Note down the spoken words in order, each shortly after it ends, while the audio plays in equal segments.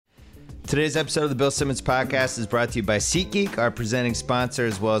Today's episode of the Bill Simmons Podcast is brought to you by SeatGeek, our presenting sponsor,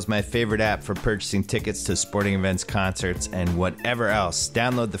 as well as my favorite app for purchasing tickets to sporting events, concerts, and whatever else.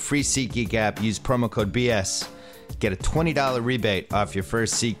 Download the free SeatGeek app, use promo code BS, get a $20 rebate off your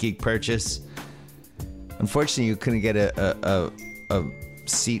first SeatGeek purchase. Unfortunately, you couldn't get a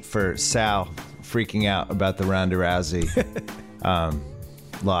seat for Sal freaking out about the Ronda Rousey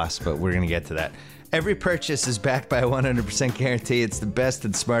loss, but we're going to get to that. Every purchase is backed by a 100% guarantee. It's the best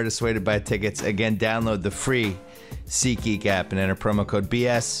and smartest way to buy tickets. Again, download the free SeatGeek app and enter promo code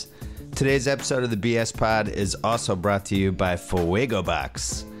BS. Today's episode of the BS Pod is also brought to you by Fuego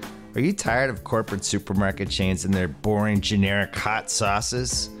Box. Are you tired of corporate supermarket chains and their boring, generic hot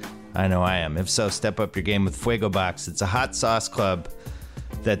sauces? I know I am. If so, step up your game with Fuego Box. It's a hot sauce club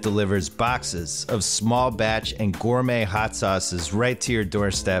that delivers boxes of small batch and gourmet hot sauces right to your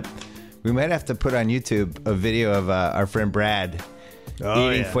doorstep. We might have to put on YouTube a video of our friend Brad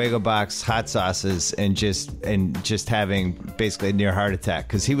eating Fuego Box hot sauces and just having basically a near heart attack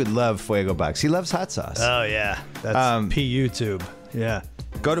because he would love Fuego Box. He loves hot sauce. Oh, yeah. That's P-YouTube. Yeah.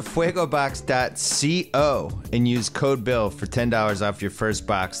 Go to fuegobox.co and use code BILL for $10 off your first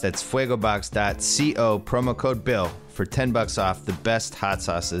box. That's fuegobox.co, promo code BILL for $10 off the best hot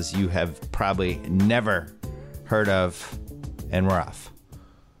sauces you have probably never heard of. And we're off.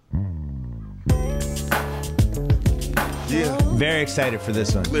 Yeah. Very excited for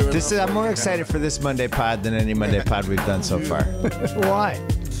this one. I'm more excited for this Monday pod than any Monday pod we've done so far. Why?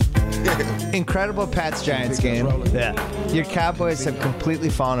 Incredible Pats-Giants game. Yeah. Your Cowboys have completely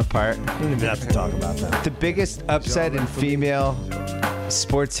fallen apart. We don't even have to talk about that. The biggest upset in female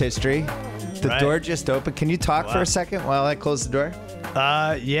sports history. The door just opened. Can you talk for a second while I close the door?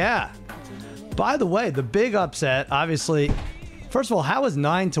 Yeah. By the way, the big upset, obviously... First of all, how is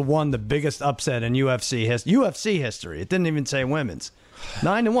 9-1 the biggest upset in UFC history? It didn't even say women's.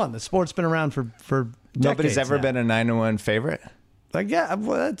 9-1. The sport's been around for Nobody's ever now. been a 9-1 favorite? Like, yeah,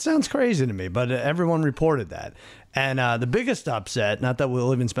 well, that sounds crazy to me, but everyone reported that. And the biggest upset, not that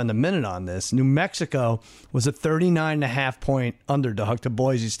we'll even spend a minute on this, New Mexico was a 39.5-point underdog to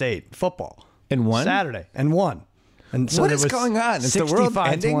Boise State football. And won? Saturday. And won. And so what is going on? Is the world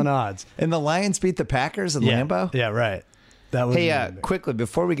ending? 65-1 odds. And the Lions beat the Packers in Lambeau? Yeah, right. That was quickly,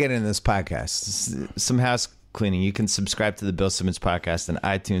 before we get into this podcast, some house cleaning. You can subscribe to the Bill Simmons Podcast on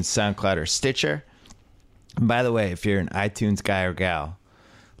iTunes, SoundCloud, or Stitcher. And by the way, if you're an iTunes guy or gal,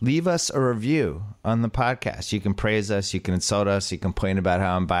 leave us a review on the podcast. You can praise us. You can insult us. You can complain about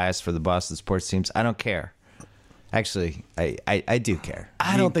how I'm biased for the Boston sports teams. I don't care. Actually, I do care.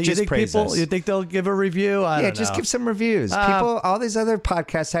 I don't think you think people. You think they'll give a review? I don't know. Just give some reviews. People, all these other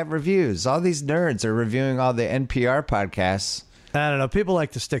podcasts have reviews. All these nerds are reviewing all the NPR podcasts. I don't know. People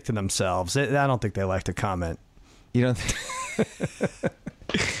like to stick to themselves. I don't think they like to comment. You don't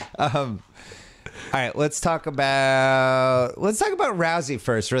all right, let's talk about Rousey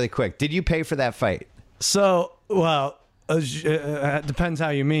first, really quick. Did you pay for that fight? So, well, depends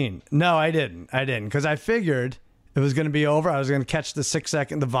how you mean. No, I didn't because I figured it was going to be over. I was going to catch the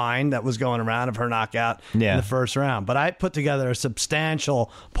 6-second, the vine that was going around of her knockout in the first round. But I put together a substantial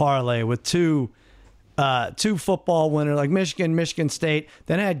parlay with two football winners, like Michigan State.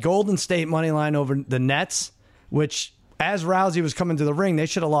 Then I had Golden State money line over the Nets, which as Rousey was coming to the ring, they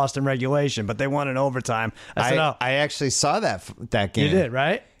should have lost in regulation, but they won in overtime. I actually saw that game. You did,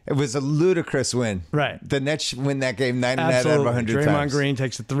 right? It was a ludicrous win. Right. The Nets win that game 99 out of 100 times. Draymond Green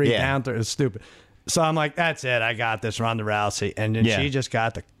takes a 3 counter. It's stupid. So I'm like, that's it. I got this, Ronda Rousey. And then she just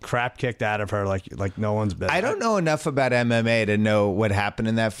got the crap kicked out of her like no one's business. I don't know enough about MMA to know what happened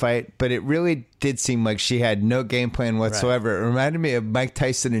in that fight, but it really did seem like she had no game plan whatsoever. Right. It reminded me of Mike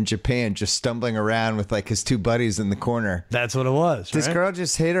Tyson in Japan just stumbling around with like his two buddies in the corner. That's what it was. This girl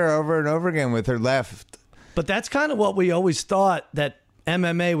just hit her over and over again with her left. But that's kind of what we always thought that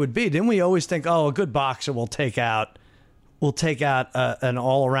MMA would be. Didn't we always think, a good boxer will take out an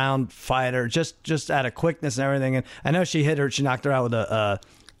all-around fighter just out of quickness and everything. And I know she knocked her out with a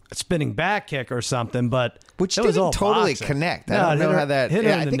spinning back kick or something, but which it was didn't all totally boxing. Connect. I don't know how that hit her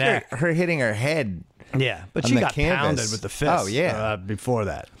in I the think neck. Her hitting her head. Yeah, but she got pounded with the fist. Oh yeah, before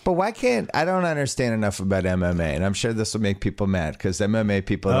that. But why can't I don't understand enough about MMA, and I'm sure this will make people mad because MMA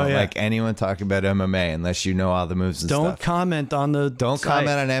people don't like anyone talking about MMA unless you know all the moves and stuff. Don't comment on the Don't site.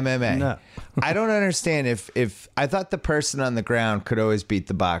 comment on MMA. No. I don't understand if I thought the person on the ground could always beat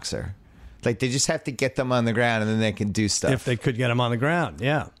the boxer. Like, they just have to get them on the ground, and then they can do stuff. If they could get them on the ground,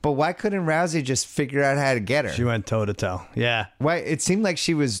 yeah. But why couldn't Rousey just figure out how to get her? She went toe-to-toe, yeah. Why? It seemed like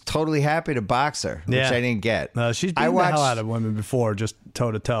she was totally happy to box her, which I didn't get. She's beaten the hell out of women before, just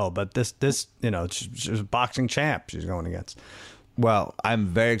toe-to-toe. But this, she's a boxing champ she's going against. Well, I'm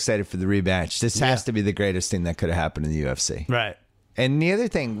very excited for the rematch. This has to be the greatest thing that could have happened in the UFC. Right. And the other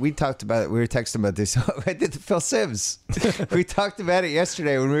thing, we talked about it. We were texting about this. I did the Phil Simms. We talked about it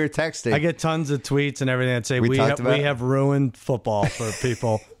yesterday when we were texting. I get tons of tweets and everything that say we have ruined football for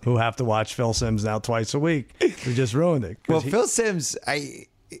people who have to watch Phil Simms now twice a week. We just ruined it. Well, Phil Simms,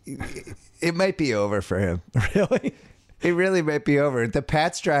 it might be over for him. Really? It really might be over. The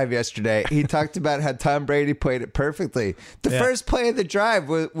Pats drive yesterday, he talked about how Tom Brady played it perfectly. The first play of the drive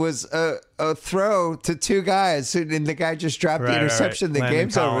was a throw to two guys, and the guy just dropped the interception. The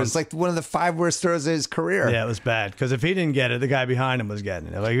game's over. It was like one of the 5 worst throws of his career. Yeah, it was bad. Because if he didn't get it, the guy behind him was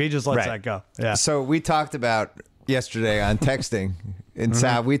getting it. Like, he just lets that go. Yeah. So we talked about yesterday on texting, and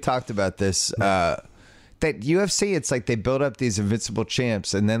Sal, we talked about this. That UFC, it's like they build up these invincible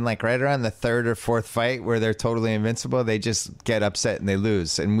champs, and then like right around the 3rd or 4th fight where they're totally invincible, they just get upset and they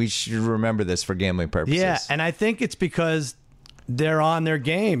lose. And we should remember this for gambling purposes. Yeah, and I think it's because they're on their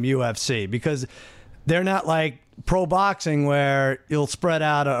game, UFC, because they're not like pro boxing where you'll spread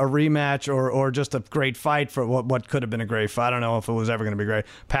out a rematch or just a great fight for what could have been a great fight. I don't know if it was ever going to be great.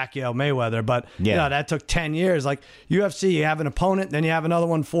 Pacquiao Mayweather, but you know, that took 10 years. Like UFC, you have an opponent, then you have another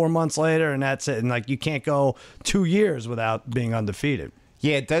one 4 months later, and that's it. And like you can't go 2 years without being undefeated.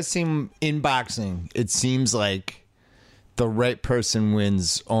 Yeah, it does seem in boxing, it seems like the right person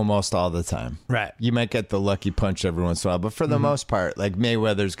wins almost all the time. Right. You might get the lucky punch every once in a while, but for the most part, like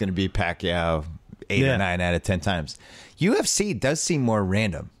Mayweather's going to beat Pacquiao 8 or 9 out of 10 times. UFC does seem more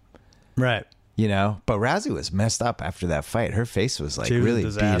random. Right. You know, but Rousey was messed up after that fight. Her face was like really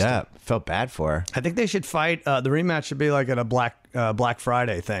beat up. Felt bad for her. I think they should fight. The rematch should be like at a Black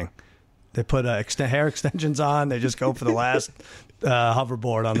Friday thing. They put hair extensions on. They just go for the last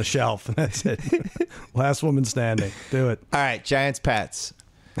hoverboard on the shelf, and that's it. Last woman standing. Do it. All right, Giants, Pats.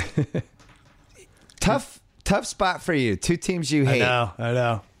 Tough spot for you. 2 teams you hate. I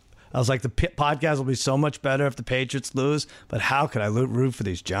know. I was like, the podcast will be so much better if the Patriots lose, but how could I root for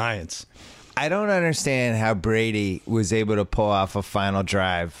these Giants? I don't understand how Brady was able to pull off a final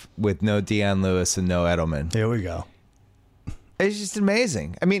drive with no Deion Lewis and no Edelman. Here we go. It's just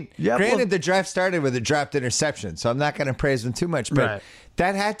amazing. I mean, granted, the drive started with a dropped interception, so I'm not going to praise him too much, but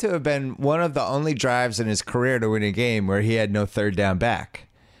that had to have been one of the only drives in his career to win a game where he had no third down back.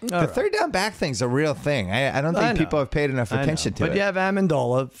 Third down back thing's a real thing. I don't think people have paid enough attention to it. But you have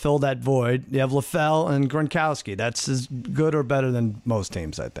Amendola fill that void. You have LaFell and Gronkowski. That's as good or better than most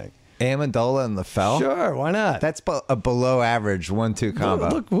teams, I think. Amendola and LaFell? Sure, why not? That's a below average 1-2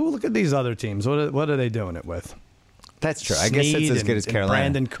 combo. Look at these other teams. What are they doing it with? That's true. I guess it's as good as Carolina.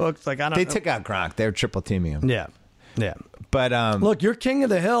 Brandon Cooks. Like, I don't know. They took out Gronk. They were triple teaming him. Yeah. But look, you're king of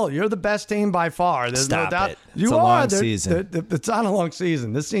the hill. You're the best team by far. There's no doubt. It's a long season. It's not a long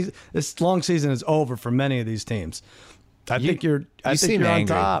season. This long season is over for many of these teams. I think you're on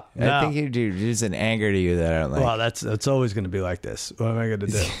top. No. I think there's an anger to you that I don't like. Well, that's always going to be like this. What am I going to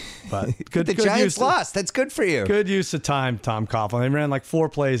do? But the Giants lost. That's good for you. Good use of time, Tom Coughlin. They ran like 4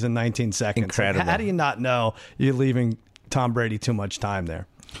 plays in 19 seconds. Incredible. How do you not know you're leaving Tom Brady too much time there?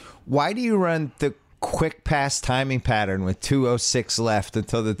 Why do you run the quick pass timing pattern with 2:06 left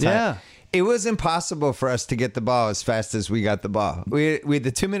until the time? Yeah. It was impossible for us to get the ball as fast as we got the ball. We had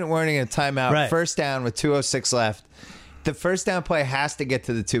the 2-minute warning and a timeout, first down with 2:06 left. The first down play has to get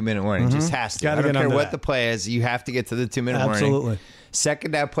to the 2-minute warning. Just has to. I don't care what the play is. You have to get to the 2-minute warning. Absolutely.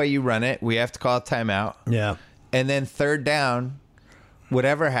 Second down play, you run it. We have to call a timeout. Yeah. And then third down,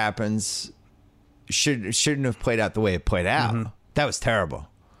 whatever happens, shouldn't have played out the way it played out. That was terrible.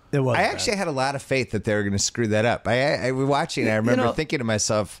 It was. I actually had a lot of faith that they were going to screw that up. I was watching it. I remember thinking to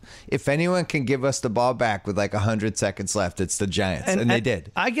myself, if anyone can give us the ball back with like 100 seconds left, it's the Giants. And they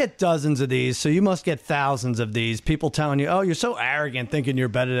did. I get dozens of these, so you must get thousands of these. People telling you, oh, you're so arrogant thinking you're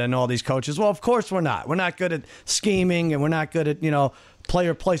better than all these coaches. Well, of course we're not. We're not good at scheming, and we're not good at,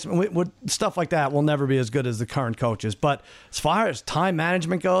 player placement. Stuff like that will never be as good as the current coaches. But as far as time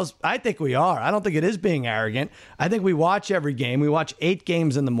management goes, I think we are. I don't think it is being arrogant. I think we watch every game. We watch 8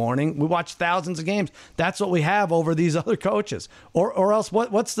 games in the morning. We watch thousands of games. That's what we have over these other coaches. Or else,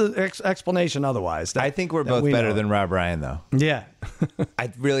 what's the explanation otherwise? I think we're both better than Rob Ryan, though. Yeah.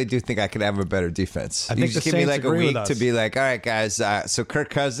 I really do think I could have a better defense. I think you just give me like a week to be like, all right, guys, so Kirk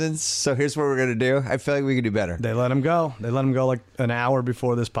Cousins, so here's what we're going to do. I feel like we can do better. They let him go. They let him go like an hour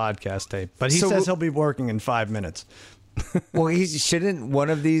before this podcast tape. But he says he'll be working in 5 minutes. Well, shouldn't one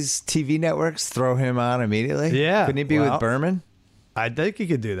of these TV networks throw him on immediately? Yeah. Couldn't he be with Berman? I think he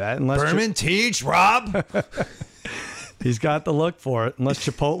could do that. Berman teach, Rob? He's got the look for it, unless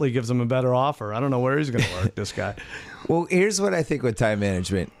Chipotle gives him a better offer. I don't know where he's going to work, this guy. Well, here's what I think with time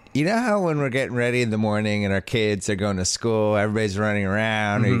management. You know how when we're getting ready in the morning and our kids are going to school, everybody's running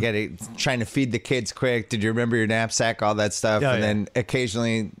around, or you trying to feed the kids quick. Did you remember your knapsack, all that stuff? Oh, and then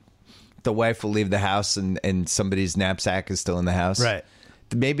occasionally the wife will leave the house and somebody's knapsack is still in the house. Right.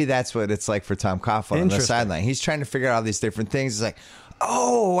 Maybe that's what it's like for Tom Coughlin on the sideline. He's trying to figure out all these different things. He's like,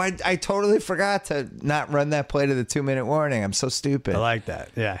 oh, I totally forgot to not run that play to the 2-minute warning. I'm so stupid. I like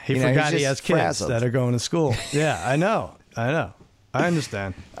that. Yeah. He forgot he has kids that are going to school. Yeah, I know. I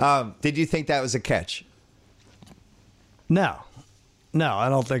understand. Did you think that was a catch? No, I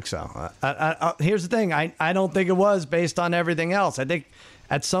don't think so. Here's the thing. I don't think it was based on everything else. I think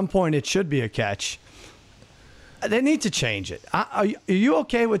at some point it should be a catch. They need to change it. Are you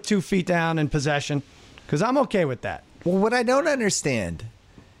okay with 2 feet down in possession? Because I'm okay with that. Well, what I don't understand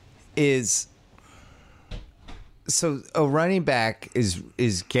is, so a running back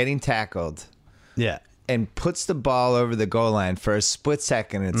is getting tackled. Yeah. And puts the ball over the goal line for a split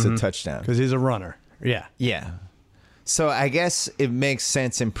second. It's a touchdown. Because he's a runner. Yeah. Yeah. So I guess it makes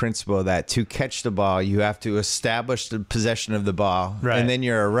sense in principle that to catch the ball, you have to establish the possession of the ball. Right. And then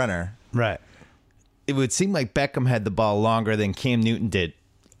you're a runner. Right. It would seem like Beckham had the ball longer than Cam Newton did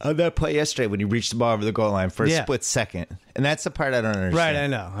on that play yesterday when he reached the ball over the goal line for a split second. And that's the part I don't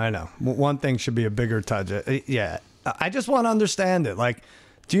understand. Right, I know. One thing should be a bigger touch. Yeah. I just want to understand it. Like,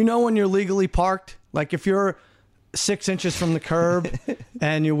 do you know when you're legally parked? Like if you're 6 inches from the curb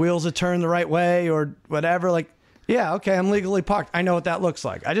and your wheels are turned the right way or whatever, like, yeah, okay, I'm legally parked. I know what that looks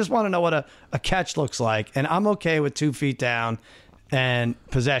like. I just want to know what a catch looks like. And I'm okay with 2 feet down and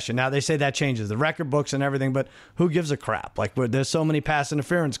possession. Now, they say that changes the record books and everything, but who gives a crap? Like, there's so many pass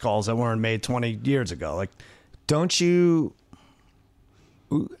interference calls that weren't made 20 years ago. Like, don't you...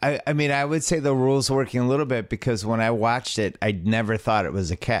 I mean, I would say the rule's working a little bit because when I watched it, I never thought it was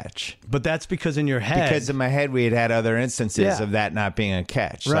a catch. But that's because in your head... Because in my head, we had other instances of that not being a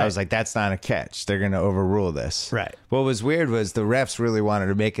catch. So I was like, that's not a catch. They're going to overrule this. Right. What was weird was the refs really wanted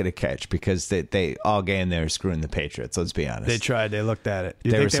to make it a catch because they all game they were screwing the Patriots, let's be honest. They tried. They looked at it.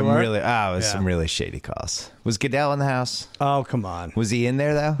 There were some really shady calls. Was Goodell in the house? Oh, come on. Was he in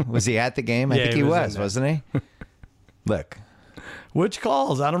there, though? Was he at the game? I think he was, wasn't he? Look... Which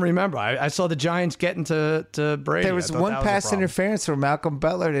calls? I don't remember. I saw the Giants getting to Brady. There was one pass interference where Malcolm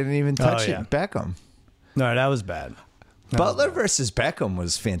Butler didn't even touch it. Beckham. No, that was bad. Butler versus Beckham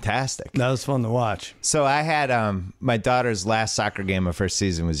was fantastic. That was fun to watch. So I had my daughter's last soccer game of her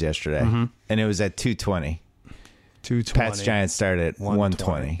season was yesterday, and it was at 2:20. 2:20. Pats Giants started at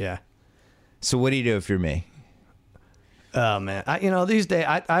 1:20. Yeah. So what do you do if you're me? Oh, man. These days,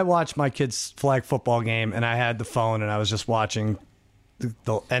 I watched my kid's flag football game, and I had the phone, and I was just watching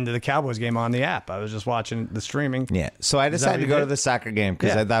the end of the Cowboys game on the app. I was just watching the streaming. Yeah. So I decided to go to the soccer game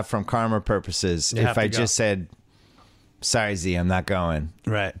because I thought from karma purposes, if I just said, sorry, Z, I'm not going,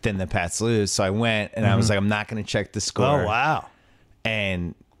 right, then the Pats lose. So I went, and I was like, I'm not going to check the score. Oh, wow.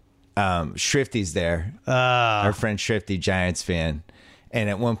 And Shrifty's there. Our friend Shrifty, Giants fan. And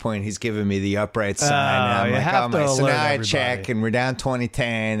at one point, he's giving me the upright sign. And I'm like, so now I check, and we're down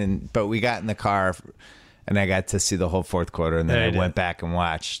 20-10, but we got in the car, and I got to see the whole fourth quarter, and then I went back and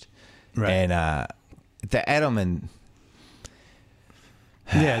watched. Right. And the Edelman...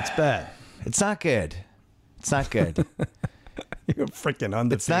 Yeah, it's bad. It's not good. It's not good. You're freaking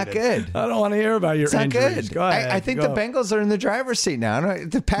undefeated. It's not good. I don't want to hear about your injuries. It's not good. Go ahead. I think the Bengals are in the driver's seat now.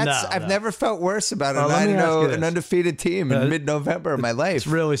 The Pats, I've never felt worse about an undefeated team in mid-November of my life. It's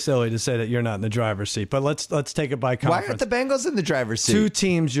really silly to say that you're not in the driver's seat, but let's take it by conference. Why aren't the Bengals in the driver's seat? Two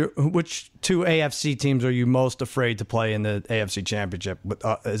teams. Which two AFC teams are you most afraid to play in the AFC Championship?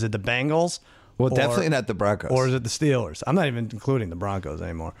 Is it the Bengals? Well, definitely not the Broncos. Or is it the Steelers? I'm not even including the Broncos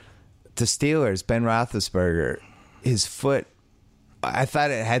anymore. The Steelers, Ben Roethlisberger, his foot... I thought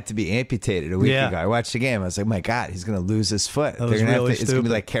it had to be amputated a week ago. I watched the game. I was like, my God, he's going to lose his foot. It's going to be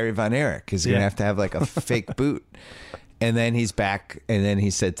like Kerry Von Erich. He's going to have like a fake boot. And then he's back. And then he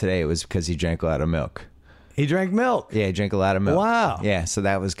said today it was because he drank a lot of milk. He drank milk? Yeah, he drank a lot of milk. Wow. Yeah, so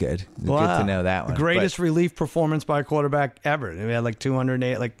that was good. Wow. Good to know that one. The greatest relief performance by a quarterback ever. We had like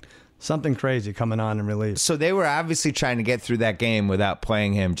 208, like something crazy coming on in relief. So they were obviously trying to get through that game without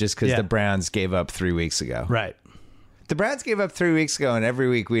playing him just because the Browns gave up 3 weeks ago. Right. The Browns gave up 3 weeks ago, and every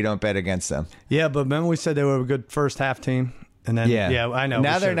week we don't bet against them. Yeah, but remember we said they were a good first half team? And then, I know.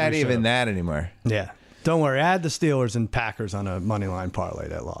 Now they're not even that anymore. Yeah. Don't worry. I had the Steelers and Packers on a money line parlay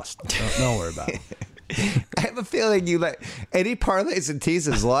that lost. Don't worry about it. I have a feeling you any parlays and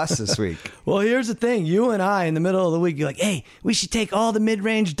teases lost this week. Well, here's the thing. You and I, in the middle of the week, you're like, hey, we should take all the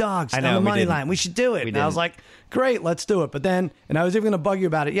mid-range dogs on the money line. We should do it. And I was like, great, let's do it. But then, and I was even going to bug you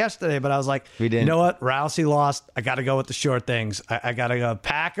about it yesterday, but I was like, you know what? Rousey lost. I got to go with the short things. I got to go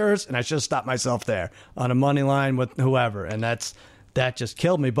Packers, and I should have stopped myself there on a money line with whoever. And that just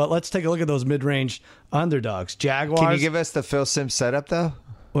killed me. But let's take a look at those mid-range underdogs. Jaguars. Can you give us the Phil Simms setup, though?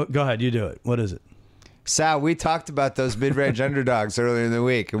 Well, go ahead. You do it. What is it? Sal, we talked about those mid-range underdogs earlier in the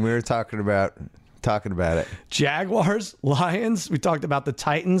week, and we were talking about it. Jaguars, Lions. We talked about the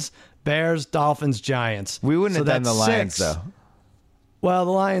Titans, Bears, Dolphins, Giants. We wouldn't have done the Lions, though. Well,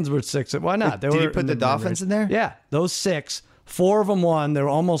 the Lions were 6. Why not? Did you put the Dolphins in there? Yeah, those 6. 4 of them won. They were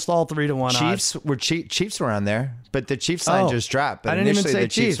almost all 3-1 odds. Chiefs were on there, but the Chiefs line just dropped. But I didn't even say the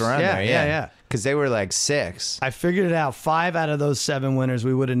Chiefs were on there. Yeah. Because they were like 6. I figured it out. 5 out of those 7 winners,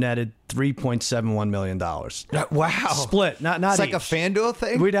 we would have netted $3.71 million. Wow. Split. Not it's like each. a FanDuel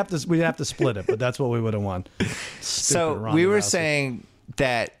thing? We'd have to split it, but that's what we would have won. So we were saying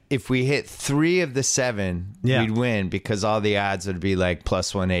that if we hit 3 of the 7, we'd win because all the odds would be like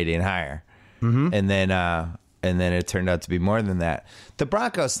plus 180 and higher. Mm-hmm. And then it turned out to be more than that. The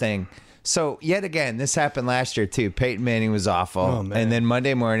Broncos thing. So yet again, this happened last year too. Peyton Manning was awful. And then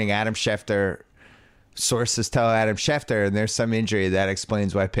Monday morning, Adam Schefter, sources tell Adam Schefter, and there's some injury that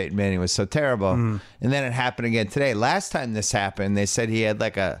explains why Peyton Manning was so terrible. And then it happened again today. Last time this happened, they said he had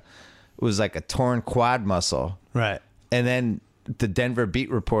it was like a torn quad muscle. Right. And then the Denver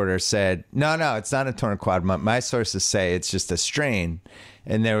beat reporter said, no, it's not a torn quad. My sources say it's just a strain.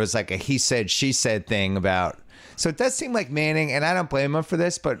 And there was like a he said, she said thing about. So it does seem like Manning, and I don't blame him for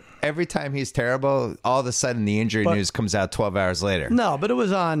this, but every time he's terrible, all of a sudden the injury news comes out 12 hours later. No, but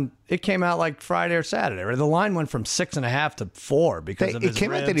it came out like Friday or Saturday. Right? The line went from 6.5 to 4 because of his ribs. It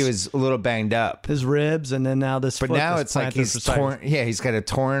came out that he was a little banged up. His ribs, and then now this foot. But now it's like he's torn. Yeah, he's got a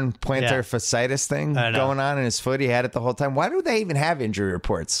torn plantar fasciitis thing going on in his foot. He had it the whole time. Why do they even have injury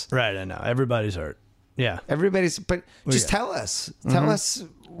reports? Right, I know. Everybody's hurt. Yeah. But just tell us. Tell us.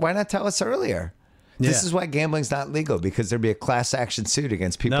 Why not tell us earlier? This is why gambling's not legal, because there'd be a class action suit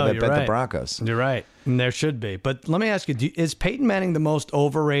against people that bet the Broncos. You're right. And there should be. But let me ask you, is Peyton Manning the most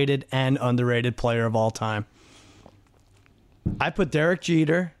overrated and underrated player of all time? I put Derek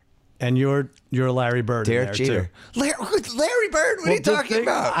Jeter, and you're Larry Bird Derek in there Jeter. too. Larry Bird? What are you talking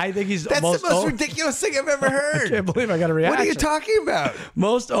about? I think he's That's the most ridiculous thing I've ever heard. I can't believe I got a reaction. What are you talking about?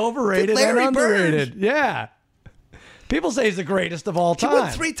 Most overrated and underrated. Yeah. People say he's the greatest of all time. He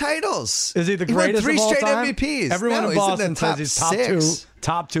won 3 titles. Is he the greatest of all time? He won 3 straight MVPs. Everyone in Boston says he's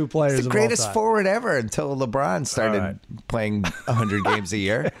top two players of all time. He's the greatest forward ever until LeBron started playing 100 games a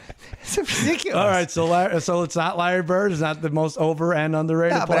year. It's ridiculous. All right, so it's not Larry Bird. It's not the most over and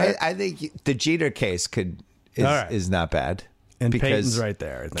underrated player. But I think the Jeter case is not bad. And Peyton's right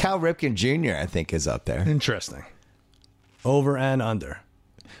there. Cal Ripken Jr., I think, is up there. Interesting. Over and under.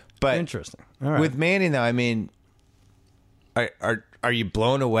 But interesting. All right. With Manning, though, I mean, Are you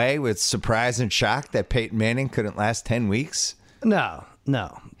blown away with surprise and shock that Peyton Manning couldn't last 10 weeks? No.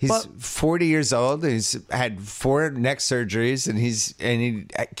 He's 40 years old. He's had 4 neck surgeries, and he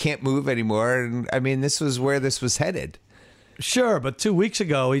can't move anymore. And I mean, this was where this was headed. Sure, but 2 weeks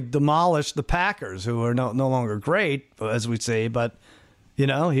ago he demolished the Packers, who are no longer great, as we say. But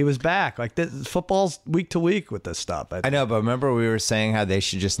he was back. Like football's week to week with this stuff. I know, but remember we were saying how they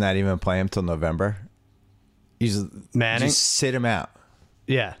should just not even play him till November. Manning? Just sit him out.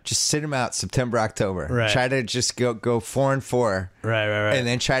 Yeah. Just sit him out September, October. Right. Try to just go 4-4. Right. And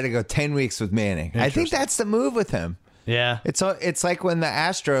then try to go 10 weeks with Manning. I think that's the move with him. Yeah. It's like when the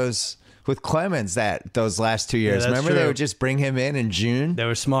Astros with Clemens those last 2 years. Remember they would just bring him in June? They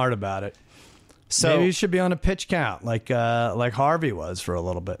were smart about it. So maybe he should be on a pitch count like Harvey was for a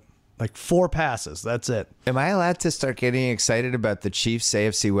little bit. Like 4 passes. That's it. Am I allowed to start getting excited about the Chiefs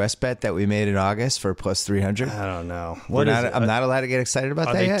AFC West bet that we made in August for plus 300? I don't know. I'm not allowed to get excited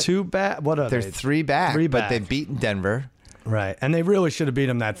about that yet. Are they 2 back? What are they? They're 3 back. 3 but back. they've beaten Denver. Right. And they really should have beat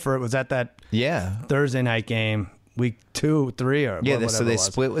them that first. Was that Thursday night game, week 2, 3? Or whatever so they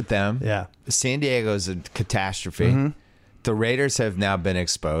split with them. Yeah. San Diego's a catastrophe. Mm-hmm. The Raiders have now been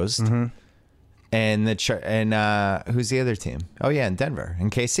exposed. Mm-hmm. And who's the other team? Oh, yeah, in Denver. And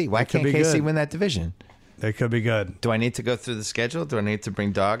KC. Why can't KC win that division? They could be good. Do I need to go through the schedule? Do I need to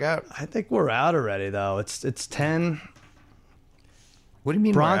bring Dog out? I think we're out already, though. It's 10. What do you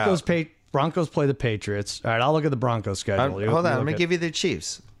mean Broncos play the Patriots. All right, I'll look at the Broncos schedule. Hold on. Let me give you the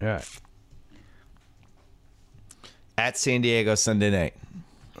Chiefs. All right. At San Diego Sunday night.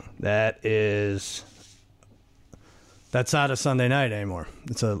 That is That's not a Sunday night anymore.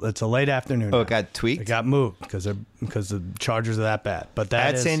 It's a late afternoon. Oh, now. it got tweaked? It got moved because the Chargers are that bad. But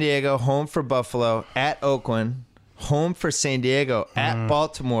that at San Diego, home for Buffalo, at Oakland, home for San Diego, at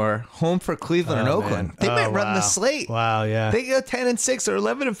Baltimore, home for Cleveland and Oakland. Man. They might run the slate. Wow, yeah. They go 10-6 or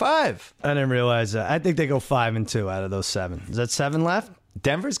 11-5. I didn't realize that. I think they go 5-2 out of those 7. Is that 7 left?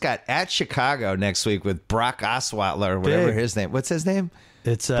 Denver's got at Chicago next week with Brock Osweiler, or whatever his name. What's his name?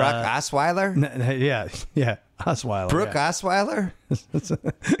 It's Brock Osweiler? Yeah. Osweiler. Brooke yeah. Osweiler?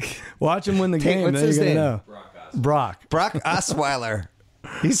 Watch him win the game. What's then his you're name? gonna know. Brock. Osweiler.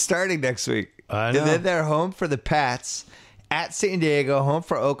 He's starting next week. I know. And then they're home for the Pats, at San Diego, home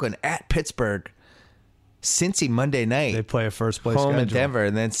for Oakland, at Pittsburgh, Cincy Monday night. They play a first place home schedule. in Denver,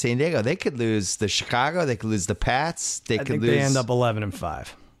 and then San Diego. They could lose the Chicago. They could lose the Pats. I think they end up 11-5.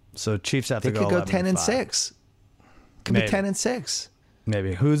 So Chiefs have to go. They could go 11-5. 10-6. Could be 10-6.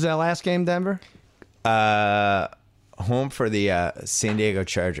 Maybe. Who's that last game? Denver. Home for the San Diego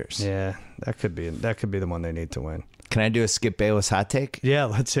Chargers. Yeah, that could be the one they need to win. Can I do a Skip Bayless hot take? Yeah,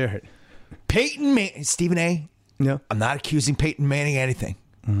 let's hear it. Peyton Manning, Stephen A. Yeah. I'm not accusing Peyton Manning of anything.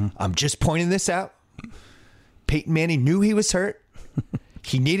 I'm just pointing this out. Peyton Manning knew he was hurt.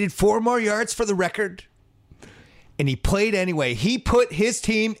 He needed 4 more yards for the record. And he played anyway. He put his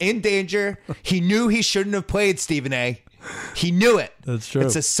team in danger. He knew he shouldn't have played, Stephen A. He knew it. That's true.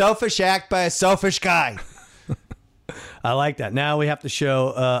 It's a selfish act by a selfish guy. I like that. Now we have to show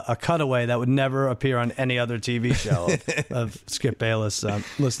a cutaway that would never appear on any other TV show of Skip Bayless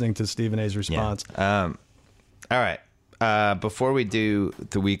listening to Stephen A's response. Yeah. All right. Before we do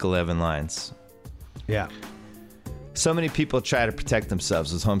the Week 11 lines. Yeah. So many people try to protect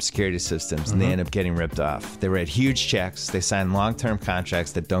themselves with home security systems, and they end up getting ripped off. They write huge checks. They sign long-term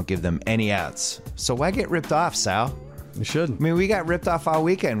contracts that don't give them any outs. So why get ripped off, Sal? You shouldn't. I mean, we got ripped off all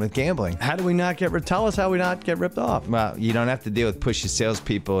weekend with gambling. How do we not get ripped? Tell us how we not get ripped off. Well, you don't have to deal with pushy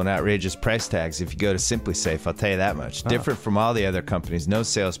salespeople and outrageous price tags if you go to Simply Safe. I'll tell you that much. Different from all the other companies. No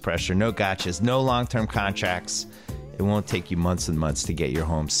sales pressure, no gotchas, no long-term contracts. It won't take you months and months to get your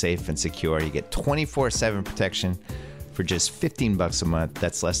home safe and secure. You get 24/7 protection for just $15 a month.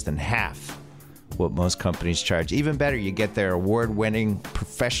 That's less than half what most companies charge. Even better, you get their award-winning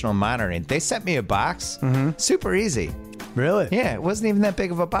professional monitoring. They sent me a box. Super easy. Really? Yeah, it wasn't even that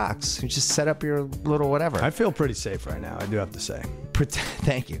big of a box. You just set up your little whatever. I feel pretty safe right now, I do have to say.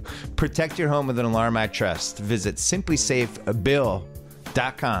 Thank you. Protect your home with an alarm I trust. Visit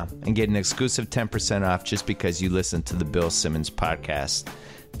simplysafebill.com and get an exclusive 10% off just because you listen to the Bill Simmons podcast.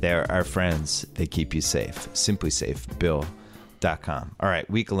 They're our friends. They keep you safe. simplysafebill.com. All right,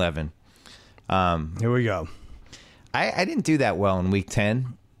 Week 11. Here we go. I didn't do that well in Week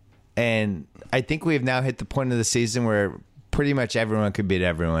 10, and I think we have now hit the point of the season where pretty much everyone could beat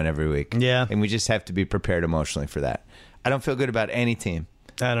everyone every week. Yeah. And we just have to be prepared emotionally for that. I don't feel good about any team.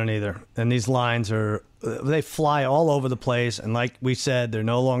 I don't either. And these lines they fly all over the place. And like we said, they're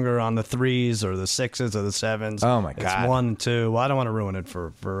no longer on the 3s or the 6s or the 7s. Oh, my God. It's 1 and 2. Well, I don't want to ruin it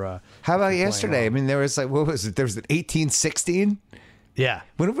for How about yesterday? I mean, there was what was it? There was an 18-16? Yeah.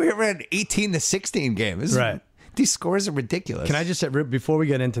 When have we ever had an 18-16 game? Right. These scores are ridiculous. Can I just say, before we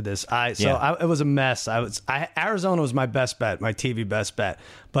get into this, it was a mess. Arizona was my best bet, my TV best bet.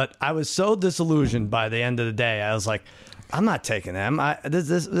 But I was so disillusioned by the end of the day. I was like, I'm not taking them.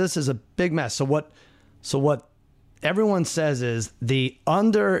 This is a big mess. So what everyone says is the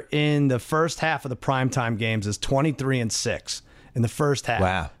under in the first half of the primetime games is 23-6 in the first half.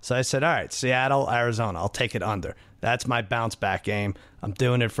 Wow. So I said, all right, Seattle, Arizona, I'll take it under. That's my bounce back game. I'm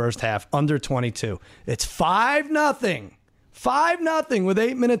doing it first half, under 22. It's 5-0. 5-0 with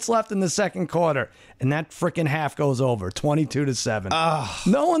 8 minutes left in the second quarter. And that freaking half goes over, 22-7.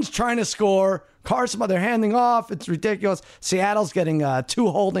 No one's trying to score. Carson, they're handing off. It's ridiculous. Seattle's getting 2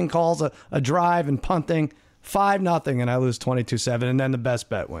 holding calls, a drive, and punting. 5-0, and I lose 22-7. And then the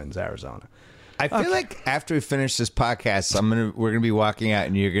best bet wins, Arizona. I feel like after we finish this podcast, we're gonna be walking out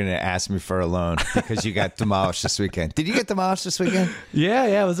and you're gonna ask me for a loan because you got demolished this weekend. Did you get demolished this weekend?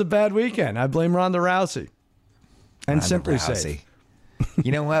 Yeah, it was a bad weekend. I blame Ronda Rousey and Ronda Simply Rousey. Safe.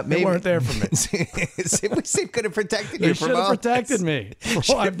 You know what? Maybe They weren't there for me. Simply Safe could have protected you They from should have all protected me.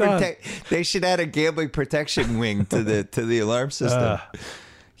 Should I've done. They should add a gambling protection wing to the alarm system.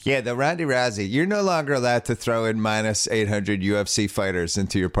 Yeah, the Ronda Rousey. You're no longer allowed to throw in minus 800 UFC fighters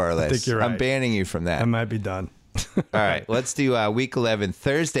into your parlays. I think you're right. I'm banning you from that. I might be done. All right, let's do Week 11.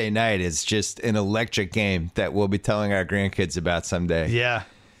 Thursday night is just an electric game that we'll be telling our grandkids about someday. Yeah.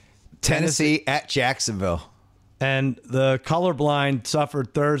 Tennessee at Jacksonville. And the colorblind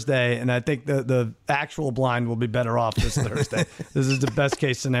suffered Thursday, and I think the actual blind will be better off this Thursday. This is the best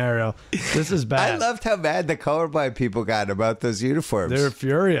case scenario. This is bad. I loved how mad the colorblind people got about those uniforms. They're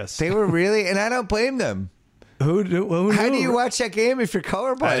furious. They were really, and I don't blame them. Who knew? How do you watch that game if you're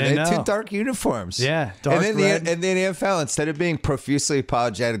colorblind? They had two dark uniforms. Yeah, dark red. And then the NFL, instead of being profusely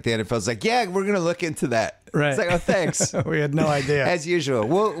apologetic, the NFL's like, yeah, we're going to look into that. Right. It's like, oh, thanks. We had no idea. As usual.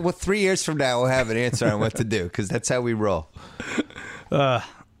 Well, 3 years from now, we'll have an answer on what to do because that's how we roll.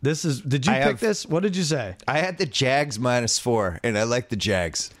 Did you pick this? What did you say? I had the Jags -4, and I like the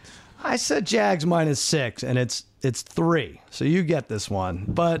Jags. I said Jags -6, and it's 3. So you get this one.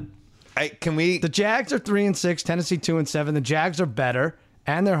 But the Jags are 3-6, Tennessee 2-7. The Jags are better,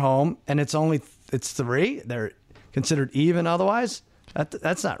 and they're home, and it's 3. They're considered even otherwise.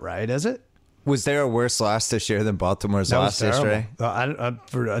 That's not right, is it? Was there a worse loss this year than Baltimore's loss yesterday?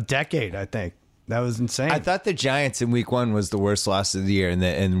 For a decade, I think. That was insane. I thought the Giants in week 1 was the worst loss of the year,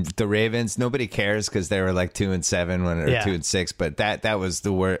 and the Ravens, nobody cares because they were like 2-7 or 2-6, but that was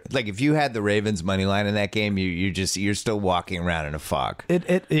the worst. Like if you had the Ravens money line in that game, you're still walking around in a fog.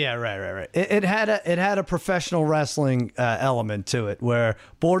 Right. It had a professional wrestling element to it where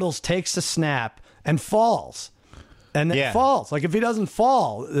Bortles takes the snap and falls. And it falls. Like if he doesn't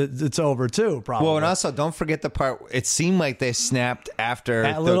fall, it's over too. Probably. Well, and also don't forget the part. It seemed like they snapped after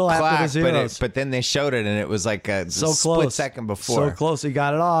the clock, but then they showed it, and it was like a split second before. So close, he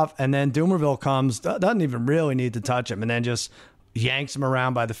got it off, and then Doomerville comes, doesn't even really need to touch him, and then just yanks him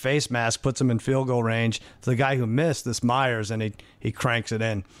around by the face mask, puts him in field goal range. It's the guy who missed, this Myers, and he cranks it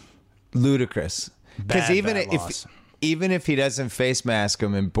in. Ludicrous. Because even if he doesn't face mask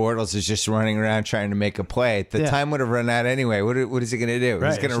him and Bortles is just running around trying to make a play, the time would have run out anyway. What is he going to do? Right,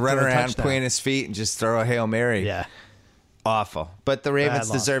 he's going to run around, point his feet, and just throw a Hail Mary. Yeah. Awful. But the Ravens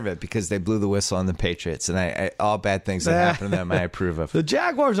deserve it because they blew the whistle on the Patriots, and all bad things that happen to them I approve of. The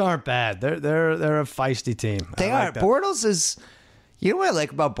Jaguars aren't bad. They're a feisty team. They are. Bortles is... You know what I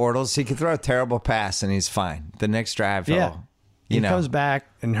like about Bortles? He can throw a terrible pass, and he's fine. The next drive, he comes back,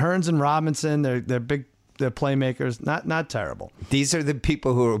 and Hearns and Robinson, they're big... They're playmakers, not terrible. These are the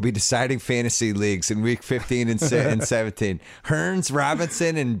people who will be deciding fantasy leagues in week 15 and 17. Hearns,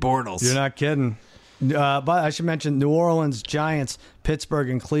 Robinson, and Bortles. You're not kidding. But I should mention New Orleans, Giants,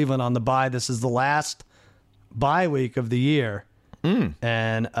 Pittsburgh, and Cleveland on the bye. This is the last bye week of the year.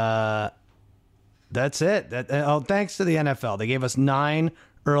 And that's it. Thanks to the NFL. They gave us 9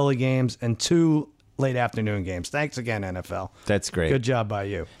 early games and 2 late afternoon games. Thanks again, NFL. That's great. Good job by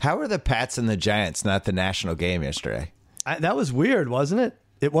you. How were the Pats and the Giants not the national game yesterday? That was weird, wasn't it?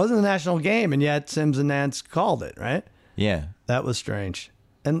 It wasn't a national game, and yet Sims and Nance called it, right? Yeah. That was strange.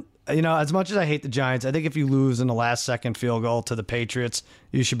 And, as much as I hate the Giants, I think if you lose in the last-second field goal to the Patriots,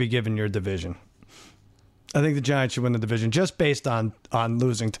 you should be given your division. I think the Giants should win the division just based on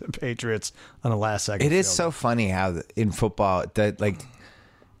losing to the Patriots on the last-second field goal. It is so funny how in football that,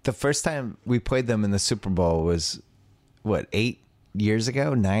 the first time we played them in the Super Bowl was, 8 years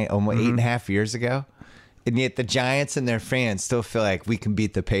ago? 8.5 years ago? And yet the Giants and their fans still feel like we can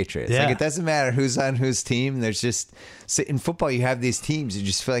beat the Patriots. Yeah. Like it doesn't matter who's on whose team. There's just... in football, you have these teams you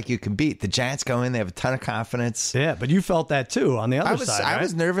just feel like you can beat. The Giants go in, they have a ton of confidence. Yeah, but you felt that too on the other side, right? I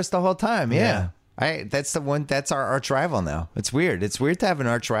was nervous the whole time, yeah. That's our arch rival now. It's weird. It's weird to have an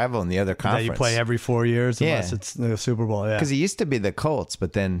arch rival in the other conference. That you play every 4 years unless it's the Super Bowl. Yeah, because it used to be the Colts,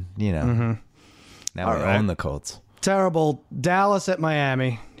 but then now we own the Colts. Terrible. Dallas at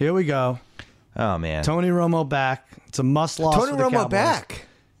Miami. Here we go. Oh man, Tony Romo back. It's a must loss. Tony for the Romo Cowboys. back.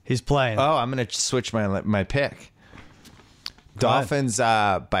 He's playing. Oh, I'm gonna switch my pick. Dolphins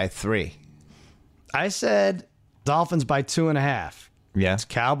by 3. I said Dolphins by 2.5. Yeah. It's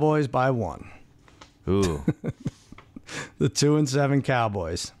Cowboys by 1. Ooh. The 2-7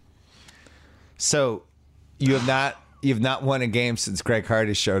 Cowboys. So you've not won a game since Greg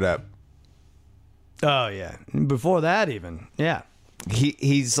Hardy showed up. Oh yeah. Before that even. Yeah.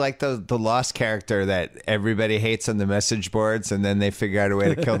 He's like the lost character that everybody hates on the message boards, and then they figure out a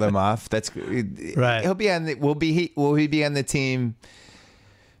way to kill them off. That's right. He'll be on the will he be on the team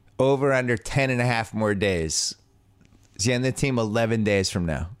over under 10.5 more days? Is he on the team 11 days from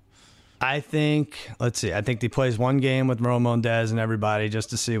now? I think he plays one game with Romo and Dez and everybody just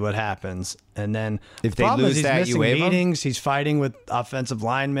to see what happens. And then if they lose that, you waive meetings. He's fighting with offensive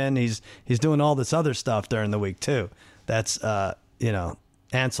linemen. He's doing all this other stuff during the week too. That's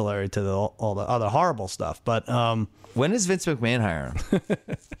ancillary to all the other horrible stuff. But when does Vince McMahon hire him?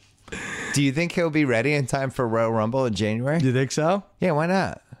 Do you think he'll be ready in time for Royal Rumble in January? Do you think so? Yeah, why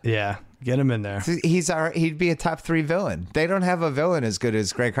not? Yeah. Get him in there. He'd be a top 3 villain. They don't have a villain as good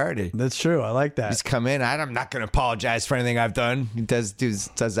as Greg Hardy. That's true. I like that. He's come in. I'm not going to apologize for anything I've done. He does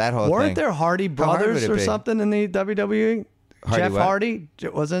that whole thing. Weren't there Hardy brothers or something in the WWE? Jeff Hardy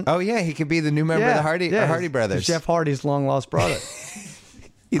wasn't. Oh yeah, he could be the new member of the Hardy brothers. Jeff Hardy's long lost brother.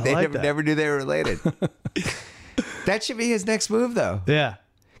 They never knew they were related. That should be his next move, though. Yeah.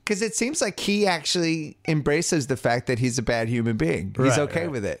 Because it seems like he actually embraces the fact that he's a bad human being. He's okay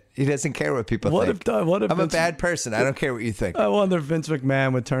with it. He doesn't care what people think. I'm a bad person. I don't care what you think. I wonder if Vince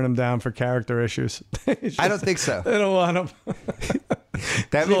McMahon would turn him down for character issues. I don't think so. They don't want him.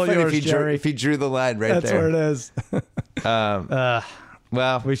 That'd be funny if he drew the line right there. That's where it is.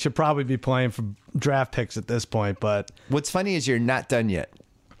 Well, we should probably be playing for draft picks at this point. But what's funny is you're not done yet.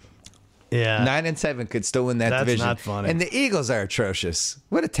 Yeah, 9-7 could still win that division. That's not funny. And the Eagles are atrocious.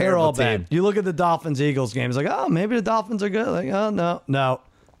 What a terrible team. Bad. You look at the Dolphins-Eagles game. It's like, oh, maybe the Dolphins are good. Like, oh, no.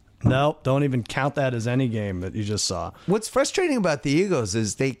 Don't even count that as any game that you just saw. What's frustrating about the Eagles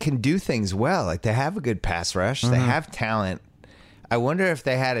is they can do things well. Like they have a good pass rush. They have talent. I wonder if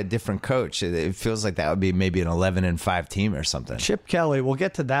they had a different coach. It feels like that would be maybe an 11-5 team or something. Chip Kelly, we'll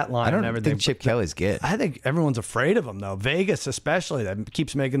get to that line and everything. I don't think Chip Kelly's good. I think everyone's afraid of him, though. Vegas especially, that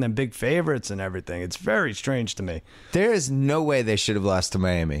keeps making them big favorites and everything. It's very strange to me. There is no way they should have lost to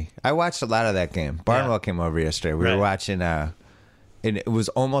Miami. I watched a lot of that game. Barnwell came over yesterday. We were watching, and it was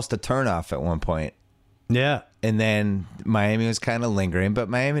almost a turnoff at one point. Yeah. And then Miami was kind of lingering, but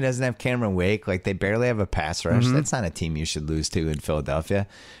Miami doesn't have Cameron Wake. Like, they barely have a pass rush. That's not a team you should lose to in Philadelphia.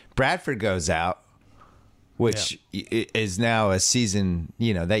 Bradford goes out, which is now a season,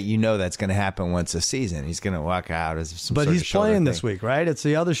 that's going to happen once a season. He's going to walk out as some But sort he's of shoulder playing thing. this week, right? It's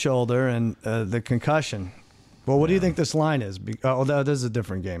the other shoulder and the concussion. Well, what do you think this line is? Oh, this is a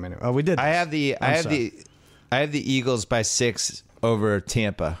different game anyway. Oh, we did this. I have the Eagles by 6 over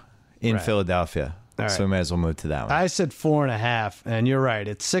Tampa in Philadelphia. Right. So we might as well move to that one. I said 4.5, and you're right.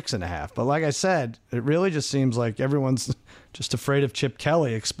 It's 6.5. But like I said, it really just seems like everyone's just afraid of Chip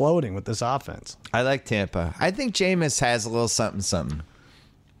Kelly exploding with this offense. I like Tampa. I think Jameis has a little something.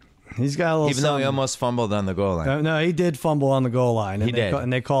 He's got a little Even though he almost fumbled on the goal line. No, he did fumble on the goal line. And he did.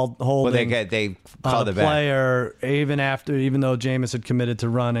 And they called holding they called it back. Player, even though Jameis had committed to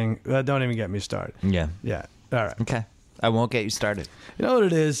running. Don't even get me started. Yeah. Yeah. All right. Okay. I won't get you started. You know what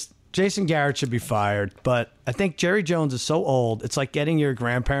it is? Jason Garrett should be fired, but I think Jerry Jones is so old. It's like getting your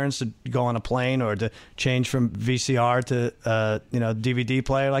grandparents to go on a plane or to change from VCR to DVD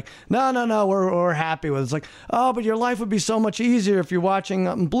player. Like, no, we're happy with it. It's like, oh, but your life would be so much easier if you're watching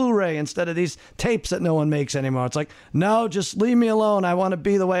on Blu-ray instead of these tapes that no one makes anymore. It's like, no, just leave me alone. I want to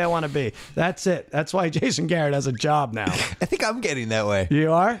be the way I want to be. That's it. That's why Jason Garrett has a job now. I think I'm getting that way.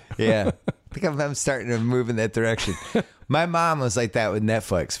 You are? Yeah. I think I'm starting to move in that direction. My mom was like that with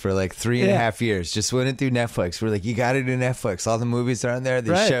Netflix for like 3.5 years. Just wouldn't do Netflix. We're like, you got to do Netflix. All the movies are on there.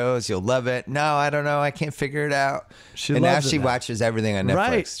 These shows, you'll love it. No, I don't know. I can't figure it out. Now she watches everything on Netflix.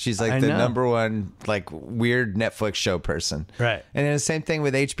 Right. She's like the number one like weird Netflix show person. Right. And then the same thing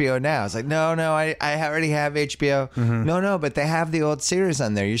with HBO now. It's like, no, I already have HBO. Mm-hmm. No, but they have the old series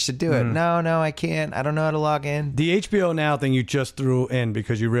on there. You should do it. No, I can't. I don't know how to log in. The HBO Now thing you just threw in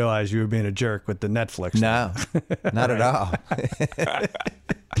because you realized you were being a jerk with the Netflix. No, not at all.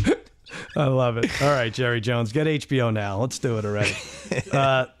 I love it. All right, Jerry Jones, get HBO Now. Let's do it already.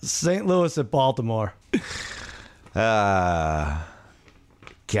 St. Louis at Baltimore. God.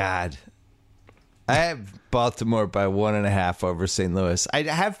 I have Baltimore by 1.5 over St. Louis. I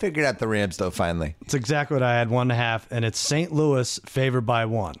have figured out the Rams, though, finally. It's exactly what I had, 1.5, and it's St. Louis favored by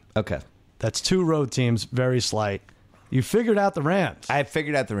 1. Okay. That's 2 road teams, very slight. You figured out the Rams. I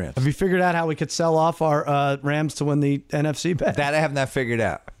figured out the Rams. Have you figured out how we could sell off our Rams to win the NFC bet? That I have not figured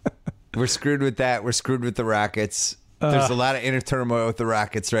out. We're screwed with that. We're screwed with the Rockets. There's a lot of inner turmoil with the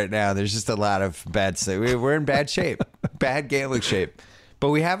Rockets right now. There's just a lot of bad stuff. We're in bad shape. Bad gambling shape.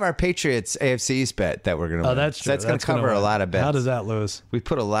 But we have our Patriots AFC East bet that we're going to win. Oh, that's true. So that's going to cover a lot of bets. How does that lose? We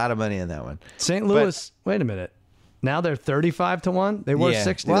put a lot of money in that one. St. Louis, wait a minute. Now they're 35-1. They were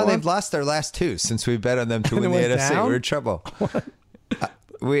 60. Well, they've lost their last 2 since we bet on them to win the NFC. Down? We're in trouble.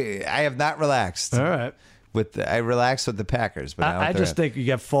 I have not relaxed. All right. I relaxed with the Packers, but I just think you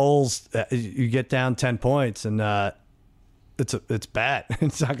get Foles. You get down 10 points, and it's bad.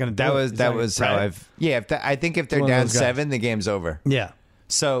 It's not going to do That was how I've. Yeah, I think if they're down 7, the game's over. Yeah.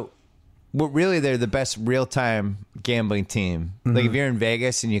 So Well, really, they're the best real-time gambling team. Like if you're in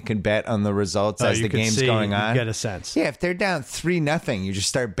Vegas and you can bet on the results as the game's going on, you get a sense. Yeah, if they're down 3-0, you just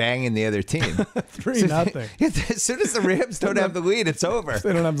start banging the other team. 3-0. As soon as the Rams don't have the lead, it's over.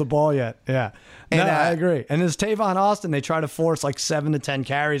 They don't have the ball yet. Yeah. And, no, I agree. And there's Tavon Austin. They try to force like 7 to 10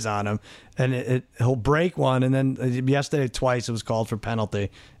 carries on him, and he'll break one. And then yesterday, twice it was called for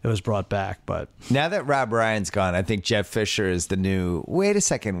penalty. It was brought back. But now that Rob Ryan's gone, I think Jeff Fisher is the new. Wait a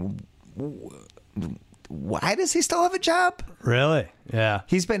second. Why does he still have a job? Really? Yeah.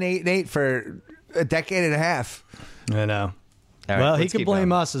 He's been 8-8 for a decade and a half. I know. Right, well, he could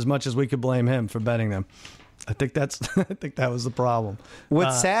blame us as much as we could blame him for betting them. I think that was the problem.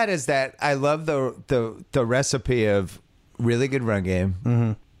 What's sad is that I love the recipe of really good run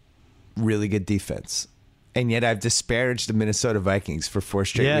game, really good defense. And yet I've disparaged the Minnesota Vikings for 4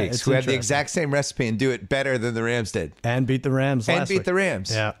 straight weeks, who had the exact same recipe and do it better than the Rams did. And beat the Rams last week. The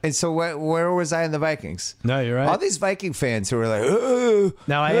Rams. Yeah. And so where was I in the Vikings? No, you're right. All these Viking fans who are like, oh,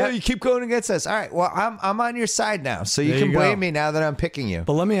 you keep going against us. All right, well, I'm on your side now, so you can blame me now that I'm picking you.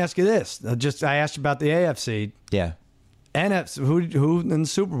 But let me ask you this. I asked you about the AFC. Yeah. NFC, who in the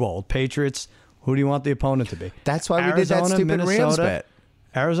Super Bowl? Patriots, who do you want the opponent to be? That's why we did that stupid Rams bet.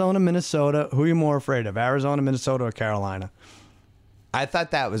 Arizona, Minnesota. Who are you more afraid of? Arizona, Minnesota, or Carolina? I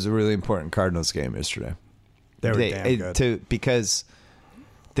thought that was a really important Cardinals game yesterday. They were damn good. Because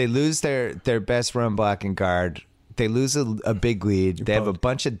they lose their best run blocking guard. They lose a big lead. They have a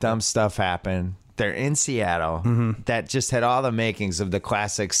bunch of dumb stuff happen. They're in Seattle. That just had all the makings of the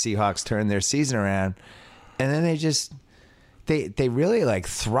classic Seahawks turn their season around. And then they really like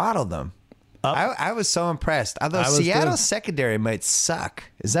throttled them. I was so impressed. Although Seattle's secondary might suck.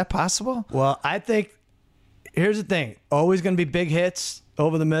 Is that possible? Well, I think here's the thing. Always going to be big hits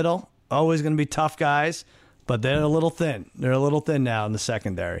over the middle. Always going to be tough guys. But they're a little thin. They're a little thin now in the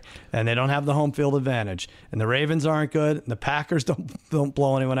secondary. And they don't have the home field advantage. And the Ravens aren't good. And the Packers don't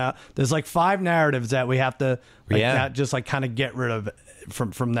blow anyone out. There's like 5 narratives that we have to just like kind of get rid of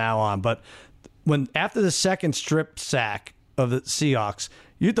from now on. But after the second strip sack of the Seahawks,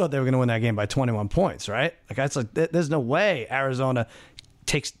 you thought they were going to win that game by 21 points, right? Like that's like there's no way Arizona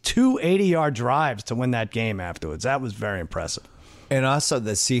takes 2 80-yard drives to win that game afterwards. That was very impressive. And also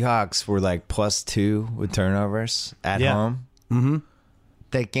the Seahawks were like +2 with turnovers at home. Mm-hmm.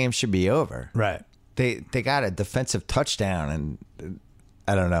 That game should be over. Right. They got a defensive touchdown, and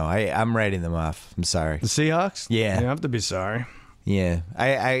I don't know. I'm writing them off. I'm sorry. The Seahawks? Yeah. You don't have to be sorry. Yeah.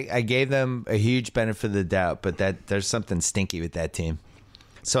 I gave them a huge benefit of the doubt, but there's something stinky with that team.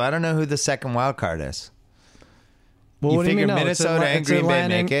 So I don't know who the second wild card is. Well, what do you mean? Minnesota and Green Bay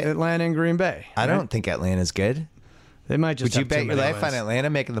make it? Atlanta and Green Bay. I don't think Atlanta's good. They might just. Would you bet your life on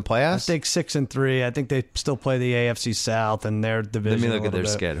Atlanta making the playoffs? I think 6-3. I think they still play the AFC South and their division. Let me look at their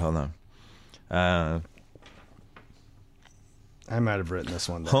schedule. Hold on. I might have written this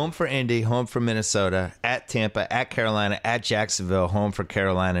one down. Home for Indy, home for Minnesota, at Tampa, at Carolina, at Jacksonville, home for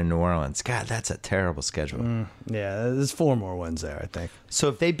Carolina and New Orleans. God, that's a terrible schedule. Yeah, there's 4 more wins there, I think. So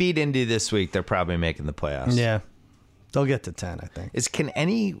if they beat Indy this week, they're probably making the playoffs. Yeah. They'll get to 10, I think.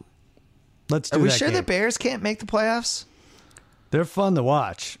 Let's do Are we that sure game. The Bears can't make the playoffs? They're fun to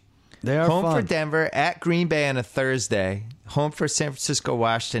watch. They are home fun. for Denver, at Green Bay on a Thursday, home for San Francisco,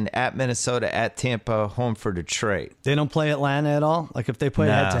 Washington, at Minnesota, at Tampa, home for Detroit. They don't play Atlanta at all? Like if they play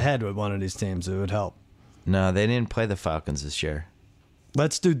head-to-head with one of these teams, it would help. No, they didn't play the Falcons this year.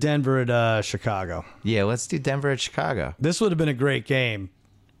 Let's do Denver at Chicago. Yeah, let's do Denver at Chicago. This would have been a great game.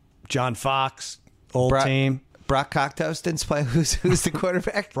 John Fox, team. Brock Cocktoaston's playing. Who's the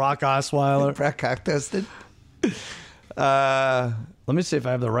quarterback? Brock Osweiler. Brock Cocktoaston. Let me see if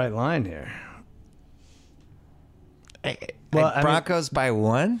I have the right line here. Broncos by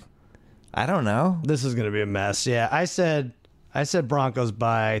 1? I don't know. This is going to be a mess. Yeah, I said Broncos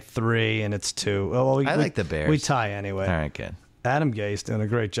by 3, and it's 2. Well, I like the Bears. We tie anyway. All right, good. Adam Gase doing a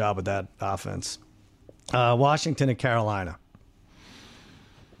great job with that offense. Washington and Carolina.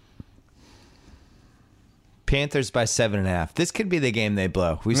 Panthers by 7.5. This could be the game they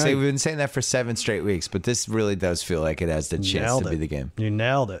blow. We've been saying that for 7 straight weeks, but this really does feel like it has the chance to be the game. You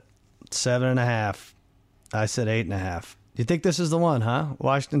nailed it. 7.5. I said 8.5. You think this is the one, huh?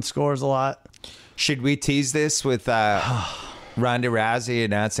 Washington scores a lot. Should we tease this with Ronda Rousey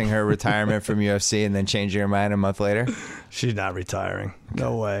announcing her retirement from UFC and then changing her mind a month later? She's not retiring.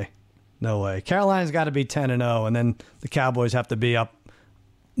 No way. No way. Carolina's got to be 10-0, and then the Cowboys have to be up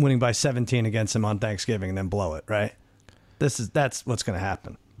winning by 17 against them on Thanksgiving and then blow it, right? That's what's going to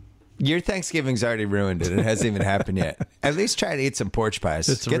happen. Your Thanksgiving's already ruined it. It hasn't even happened yet. At least try to eat some porch pies.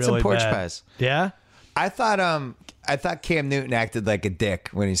 Get really some porch pies. Yeah? I thought Cam Newton acted like a dick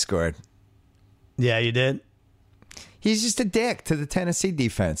when he scored. Yeah, you did. He's just a dick to the Tennessee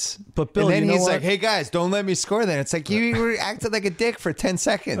defense. But Bill, and then you know he's what? like, "Hey guys, don't let me score." Then it's like you were acting like a dick for 10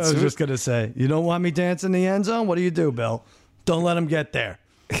 seconds. I was just gonna say, you don't want me dancing in the end zone? What do, Bill? Don't let him get there.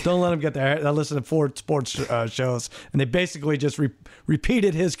 Don't let him get there. I listen to 4 sports shows, and they basically just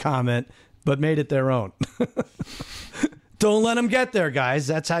repeated his comment, but made it their own. Don't let him get there, guys.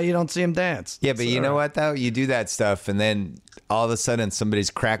 That's how you don't see him dance. Yeah, but you know what though? You do that stuff, and then all of a sudden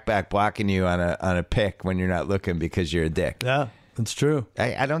somebody's crackback blocking you on a pick when you're not looking because you're a dick. Yeah, that's true.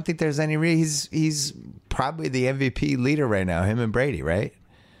 I don't think there's any he's probably the MVP leader right now, him and Brady, right?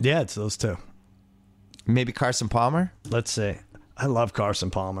 Yeah, it's those two. Maybe Carson Palmer? Let's see. I love Carson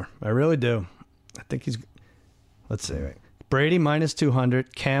Palmer. I really do. I think he's... Let's see. Wait. Brady minus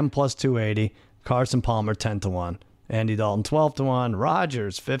 200, Cam plus 280, Carson Palmer 10-1, Andy Dalton 12-1,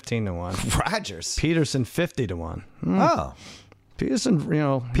 Rodgers 15-1. Rodgers? Peterson 50-1. Oh.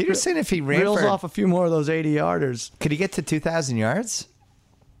 Peterson, Peterson, if he reels off a few more of those 80-yarders. Could he get to 2,000 yards?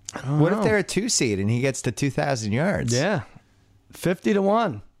 What if they're a 2 seed and he gets to 2,000 yards? Yeah.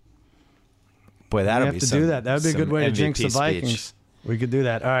 50-1. Boy, that'll be have to do that. That would be a good way to jinx the Vikings. Speech. We could do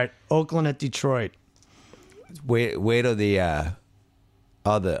that. All right. Oakland at Detroit. Wait till the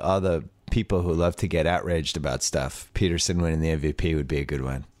all the people who love to get outraged about stuff. Peterson winning the MVP would be a good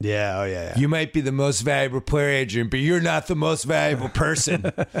one. Yeah, oh yeah. You might be the most valuable player, Adrian, but you're not the most valuable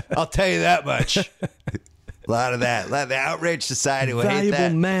person. I'll tell you that much. A lot of that. A lot of the outrage society will hate that.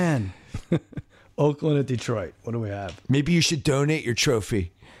 Valuable man. Oakland at Detroit. What do we have? Maybe you should donate your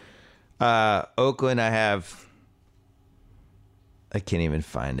trophy. Oakland, I can't even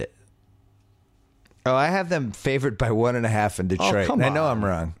find it. Oh, I have them favored by 1.5 in Detroit. Come on. I know I'm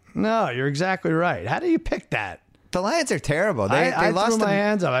wrong. No, you're exactly right. How do you pick that? The Lions are terrible. I lost threw my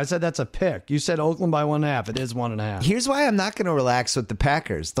hands up. I said that's a pick. You said Oakland by 1.5. It is 1.5. Here's why I'm not going to relax with the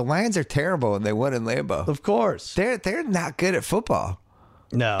Packers. The Lions are terrible, and they won in Lambeau. Of course. They're not good at football.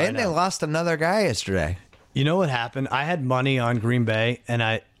 No, and they lost another guy yesterday. You know what happened? I had money on Green Bay, and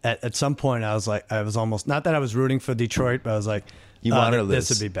at some point I was almost, not that I was rooting for Detroit, but I was like, you want to lose.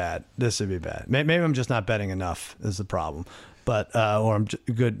 This would be bad. This would be bad. Maybe I'm just not betting enough is the problem. But or I'm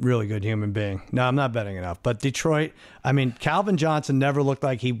really good human being. No, I'm not betting enough. But Detroit, I mean, Calvin Johnson never looked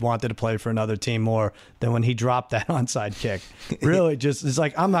like he wanted to play for another team more than when he dropped that onside kick. Really, it's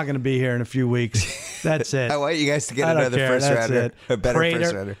like, I'm not going to be here in a few weeks. That's it. I want you guys to get another first rounder, a better Prater,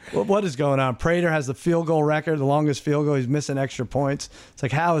 first rounder. What is going on? Prater has the field goal record, the longest field goal. He's missing extra points. It's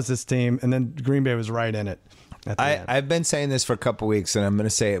like, how is this team? And then Green Bay was right in it. I've been saying this for a couple weeks, and I'm going to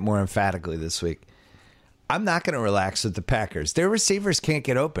say it more emphatically this week. I'm not going to relax with the Packers. Their receivers can't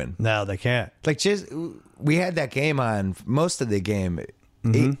get open. No, they can't. We had that game on most of the game.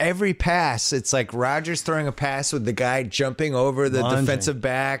 Mm-hmm. Every pass, it's like Rodgers throwing a pass with the guy jumping over the defensive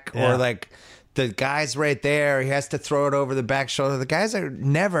back, or like the guy's right there. He has to throw it over the back shoulder. The guys are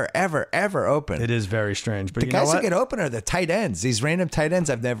never, ever, ever open. It is very strange. But the guys who get open are the tight ends. These random tight ends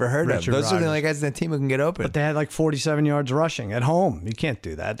I've never heard of. Those are the only guys in the team who can get open. But they had like 47 yards rushing at home. You can't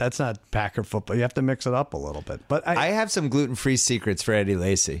do that. That's not Packer football. You have to mix it up a little bit. But I have some gluten-free secrets for Eddie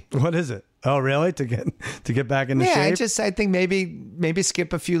Lacy. What is it? Oh, really? To get back into shape? Yeah, I think maybe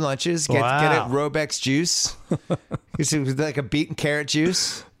skip a few lunches. Get a Robex juice. It's like a beet and carrot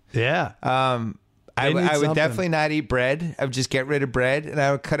juice. Yeah. I would definitely not eat bread. I would just get rid of bread, and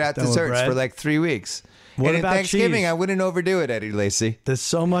I would cut out desserts for like 3 weeks. What about Thanksgiving, cheese? I wouldn't overdo it, Eddie Lacy. There's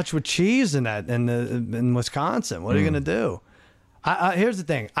so much with cheese in that in Wisconsin. What are you going to do? Here's the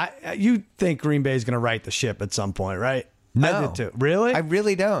thing. You think Green Bay is going to right the ship at some point, right? No. I did too. Really? I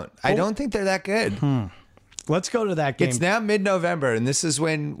really don't. I don't think they're that good. Let's go to that game. It's now mid-November, and this is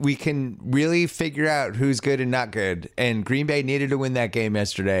when we can really figure out who's good and not good. And Green Bay needed to win that game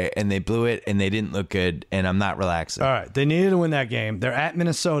yesterday, and they blew it, and they didn't look good, and I'm not relaxing. All right, they needed to win that game. They're at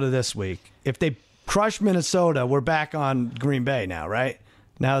Minnesota this week. If they crush Minnesota, we're back on Green Bay now, right?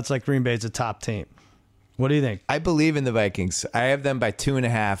 Now it's like Green Bay's a top team. What do you think? I believe in the Vikings. I have them by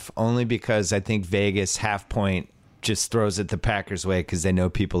 2.5, only because I think Vegas half-point just throws it the Packers' way because they know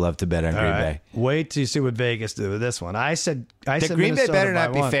people love to bet on Green Bay. Wait till you see what Vegas do with this one. I said Green Bay better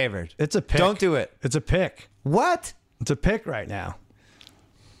not be favored. It's a pick. Don't do it. It's a pick. What? It's a pick right now.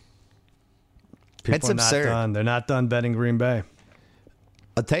 People That's absurd. Not done. They're not done betting Green Bay.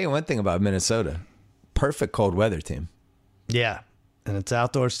 I'll tell you one thing about Minnesota. Perfect cold weather team. Yeah. And it's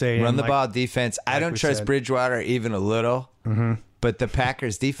outdoor stadium. Run the ball defense. I don't trust Bridgewater even a little. Mm-hmm. But the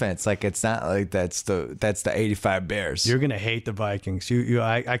Packers defense, like, it's not like that's the 85 Bears. You're gonna hate the Vikings.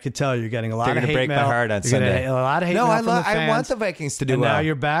 I could tell you're getting a lot They're of gonna hate break mail. my heart on You're Sunday. A lot of hate mail from the fans. I want the Vikings to do and well. Now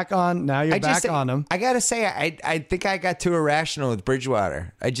you're back on. On them. I gotta say, I think I got too irrational with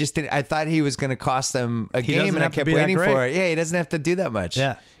Bridgewater. I thought he was gonna cost them a game, and I kept waiting for it. Yeah, he doesn't have to do that much.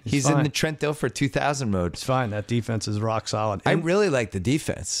 Yeah, he's in the Trent Dilfer 2000 mode. It's fine. That defense is rock solid. I really like the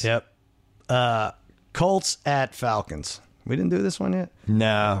defense. Yep. Colts at Falcons. We didn't do this one yet?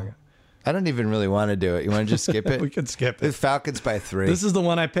 No. I don't even really want to do it. You want to just skip it? We can skip it. The Falcons by 3. This is the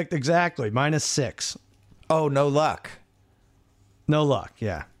one I picked exactly. -6. Oh, no luck. No luck.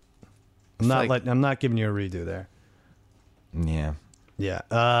 Yeah. I'm not giving you a redo there. Yeah. Yeah.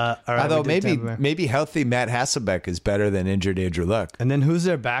 All right, although maybe healthy Matt Hasselbeck is better than injured Andrew Luck. And then who's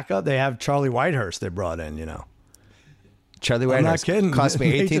their backup? They have Charlie Whitehurst they brought in, Charlie Whitehurst cost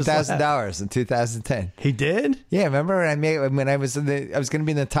me $18,000 in 2010. He did? Yeah, remember when I was going to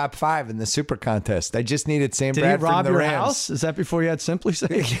be in the top 5 in the Super Contest. I just needed Sam Bradford Did he rob from the your Rams. house? Is that before you had Simply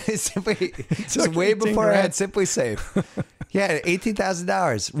Safe? This is way before I had Simply Safe. Yeah,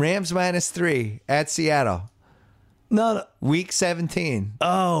 $18,000. Rams -3 at Seattle. No. Week 17.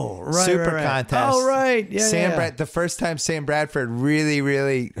 Oh, right. Super right. Contest. Oh, right. Yeah. The first time Sam Bradford really,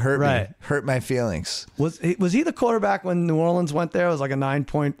 really hurt my feelings. Was he the quarterback when New Orleans went there? It was like a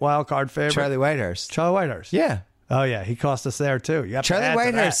 9-point wild card favorite. Charlie Whitehurst. Yeah. Oh yeah, he cost us there too. Charlie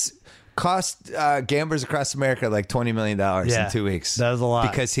Whitehurst cost gamblers across America like $20 million in 2 weeks. That was a lot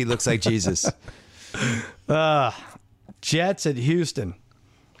because he looks like Jesus. Jets at Houston.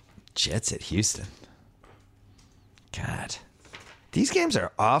 Jets at Houston. God, these games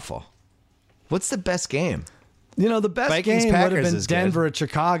are awful. What's the best game? The best Vikings, game Packers would have been is Denver good. at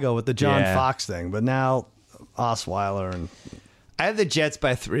Chicago with the John Fox thing, but now Osweiler and I have the Jets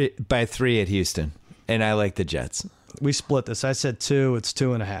by 3 at Houston, and I like the Jets. We split this. I said 2. It's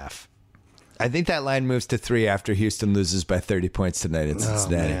 2.5. I think that line moves to 3 after Houston loses by 30 points tonight in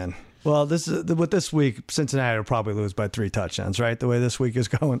Cincinnati. Oh, man. Well, with this week, Cincinnati will probably lose by 3 touchdowns, right? The way this week is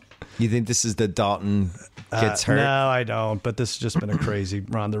going. You think this is the Dalton gets hurt? No, I don't. But this has just been a crazy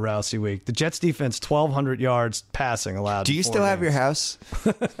Ronda Rousey week. The Jets defense, 1,200 yards passing allowed. Do you still have your house?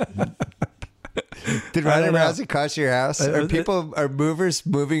 Did Ronda Rousey cost your house? Are movers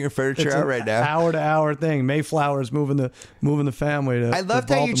moving your furniture out right now? Hour to hour thing. Mayflower's moving the family to. I loved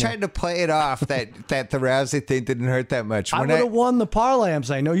how you tried to play it off that the Rousey thing didn't hurt that much. I would have won the parlay. I'm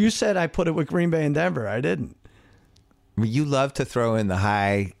saying no. You said I put it with Green Bay and Denver. I didn't. You love to throw in the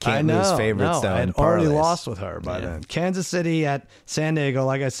high can't lose favorites though. I had already lost with her by then. Kansas City at San Diego.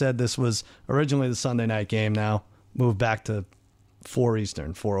 Like I said, this was originally the Sunday night game. Now moved back to 4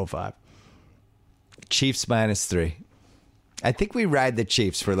 Eastern, 4:05. Chiefs -3. I think we ride the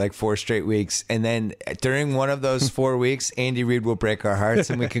Chiefs for like 4 straight weeks, and then during one of those 4 weeks, Andy Reid will break our hearts,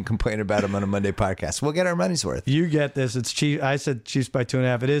 and we can complain about him on a Monday podcast. We'll get our money's worth. You get this. It's Chiefs. I said Chiefs by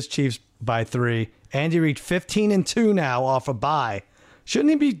 2.5. It is Chiefs by 3. Andy Reid 15-2 now off a bye. Shouldn't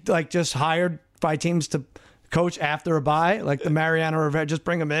he be like just hired by teams to coach after a bye, like the Mariano Rivera? Just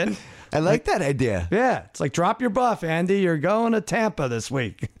bring him in. I like that idea. Yeah, it's like drop your buff, Andy. You're going to Tampa this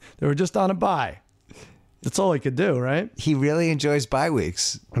week. They were just on a bye. That's all he could do, right? He really enjoys bye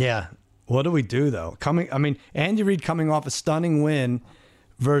weeks. Yeah. What do we do, though? Andy Reid coming off a stunning win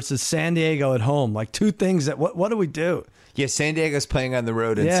versus San Diego at home. Like 2 things that, what do we do? Yeah, San Diego's playing on the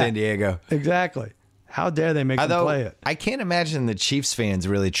road in San Diego. Exactly. How dare they make them play it? I can't imagine the Chiefs fans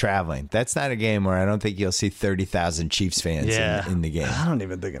really traveling. That's not a game where I don't think you'll see 30,000 Chiefs fans in the game. I don't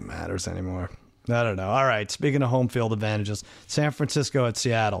even think it matters anymore. I don't know. All right. Speaking of home field advantages, San Francisco at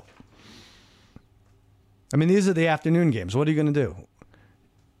Seattle. These are the afternoon games. What are you going to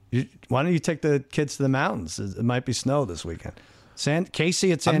do? Why don't you take the kids to the mountains? It might be snow this weekend.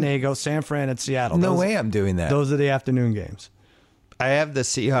 KC at San Diego, San Fran at Seattle. No way I'm doing that. Those are the afternoon games. I have the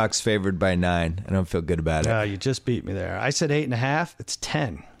Seahawks favored by 9. I don't feel good about it. You just beat me there. I said 8.5. It's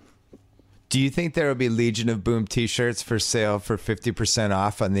 10. Do you think there will be Legion of Boom T-shirts for sale for 50%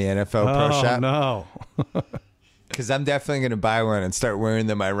 off on the NFL Pro Shop? No. Because I'm definitely going to buy one and start wearing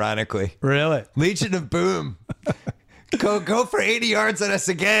them ironically. Really? Legion of Boom. Go for 80 yards on us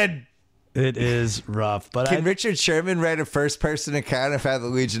again. It is rough. But Can Richard Sherman write a first-person account of how the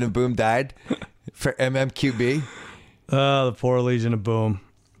Legion of Boom died for MMQB? Oh, the poor Legion of Boom.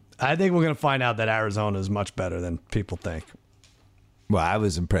 I think we're going to find out that Arizona is much better than people think. Well, I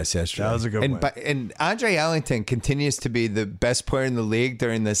was impressed yesterday. That was a good win. And Andre Ellington continues to be the best player in the league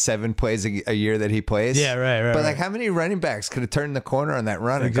during the 7 plays a year that he plays. Yeah, right. But how many running backs could have turned the corner on that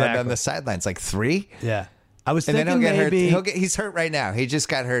run and gone down the sidelines? Like 3? Yeah. I was thinking then maybe hurt. He's hurt right now. He just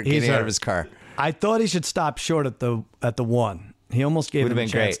got hurt getting out of his car. I thought he should stop short at the 1 He almost gave Would him have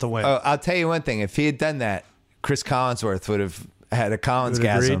a been chance great. to win. Oh, I'll tell you one thing. If he had done that, Chris Collinsworth would have had a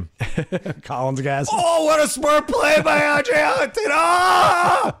Collinsgasm. Collinsgasm. Oh, what a smart play by Andre Ellington.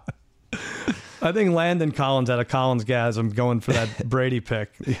 Oh! I think Landon Collins had a Collinsgasm going for that Brady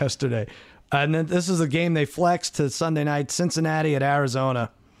pick yesterday. And then this is a game they flexed to Sunday night, Cincinnati at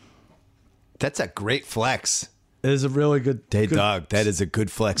Arizona. That's a great flex. It is a really good. Hey, dog, that is a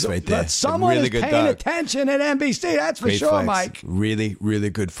good flex right there. But someone really is good paying dog. attention at NBC. That's for Great sure, flex. Mike. Really, really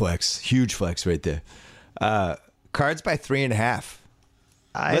good flex. Huge flex right there. Cards by 3.5.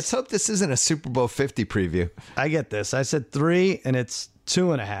 Let's hope this isn't a Super Bowl 50 preview. I get this. I said 3, and it's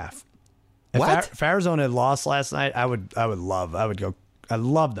 2.5. What? If Arizona had lost last night, I would go. I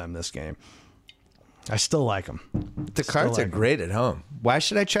love them this game. I still like them. The Cards are great at home. Why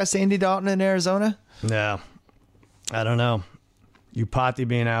should I trust Andy Dalton in Arizona? No, I don't know. Upati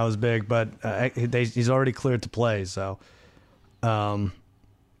being out is big, but he's already cleared to play. So, by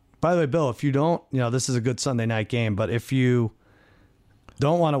the way, Bill, if you don't, this is a good Sunday night game. But if you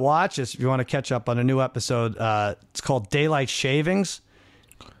don't want to watch this, if you want to catch up on a new episode, it's called Daylight Shavings.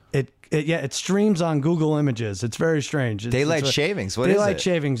 It streams on Google Images. It's very strange. Daylight Shavings. What is it? Daylight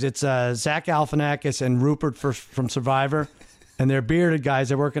Shavings. It's Zach Galifianakis and Rupert from Survivor, and they're bearded guys.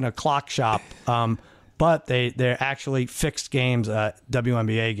 They work in a clock shop, but they're actually fixed games,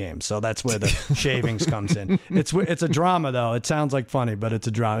 WNBA games. So that's where the shavings comes in. It's a drama though. It sounds like funny, but it's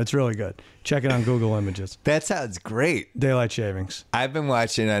a drama. It's really good. Check it on Google Images. That sounds great. Daylight Shavings. I've been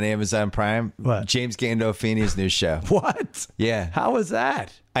watching on Amazon Prime James Gandolfini's new show. What? Yeah. How was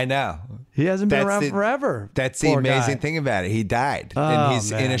that? I know. He hasn't been around forever. That's the amazing thing about it. He died. And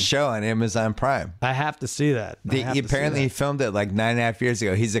he's in a show on Amazon Prime. I have to see that. Apparently he filmed it like 9.5 years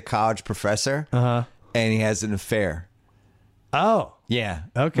ago. He's a college professor. And he has an affair. Oh. Yeah.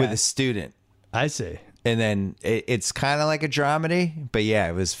 Okay. With a student. I see. And then it's kind of like a dramedy, but yeah,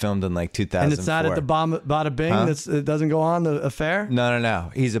 it was filmed in like 2004. And it's not at the Bada Bing? Huh? It doesn't go on, the affair?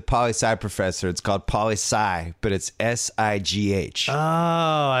 No. He's a poli-sci professor. It's called poli-sci, but it's SIGH. Oh,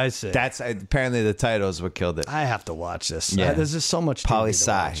 I see. That's apparently the title is what killed it. I have to watch this. Yeah. There's just so much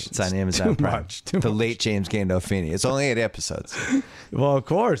Poli-sci. It's on Amazon Prime. Too much. Late James Gandolfini. It's only 8 episodes. Well, of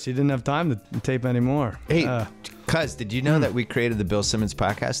course. He didn't have time to tape anymore. Hey, Cuz, did you know that we created the Bill Simmons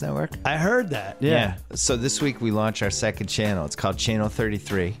Podcast Network? I heard that. Yeah. So this week we launched our second channel. It's called Channel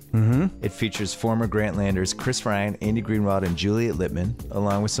 33. It features former Grantlanders Chris Ryan, Andy Greenwald, and Juliet Littman,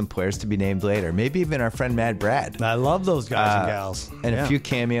 along with some players to be named later. Maybe even our friend Mad Brad. I love those guys and gals. And a few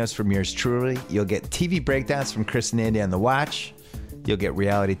cameos from yours truly. You'll get TV breakdowns from Chris and Andy on The Watch. You'll get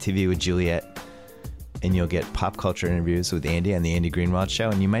reality TV with Juliet. And you'll get pop culture interviews with Andy on the Andy Greenwald Show.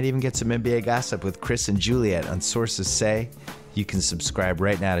 And you might even get some NBA gossip with Chris and Juliet on Sources Say. You can subscribe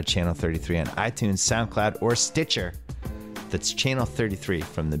right now to Channel 33 on iTunes, SoundCloud, or Stitcher. That's Channel 33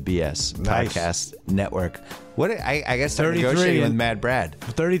 from the BS Podcast Network. What I guess I'm negotiating with Mad Brad.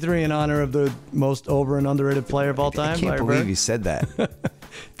 33 in honor of the most over and underrated player of all time. I can't believe you said that.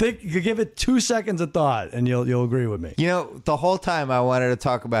 Give it 2 seconds of thought, and you'll agree with me. The whole time I wanted to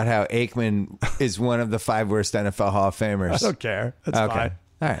talk about how Aikman is one of the 5 worst NFL Hall of Famers. I don't care. That's fine.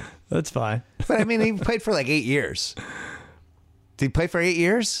 All right. That's fine. But I mean, he played for like 8 years. Did he play for 8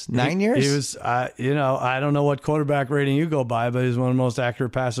 years? 9 years? He was, I don't know what quarterback rating you go by, but he's one of the most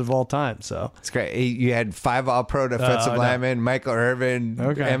accurate passers of all time. So it's great. You had 5 All-Pro defensive linemen: Michael Irvin,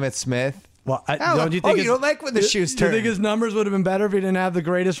 Emmitt Smith. Well, don't you think? You don't like when the shoes turn? Do you think his numbers would have been better if he didn't have the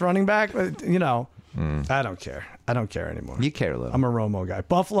greatest running back? I don't care. I don't care anymore. You care a little. I'm a Romo guy.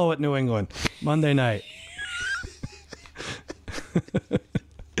 Buffalo at New England, Monday night.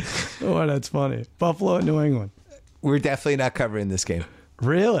 Oh, that's funny. Buffalo at New England. We're definitely not covering this game.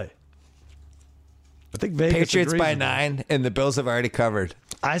 Really? I think Vegas Patriots by 9, and the Bills have already covered.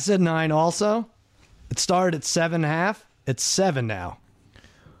 I said 9 also. It started at 7.5. It's 7 now.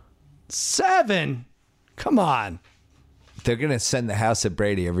 7? Come on. They're going to send the house at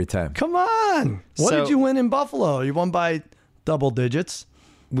Brady every time. Come on. What did you win in Buffalo? You won by double digits.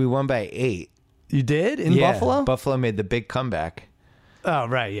 We won by 8. You did in Buffalo? Buffalo made the big comeback. Oh,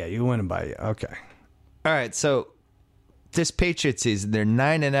 right. Yeah, you win by, okay. All right, so this Patriots season, they're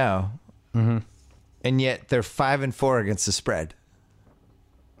 9-0, and yet they're 5-4 against the spread.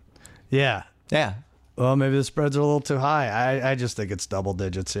 Yeah. Yeah. Well, maybe the spreads are a little too high. I just think it's double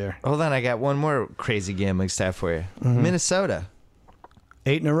digits here. Hold on, I got one more crazy gambling stat for you. Minnesota.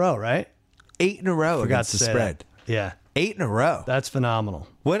 8 in a row, right? 8 in a row against the spread. That. Yeah. 8 in a row. That's phenomenal.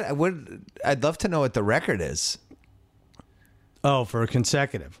 What? I'd love to know what the record is. Oh, for a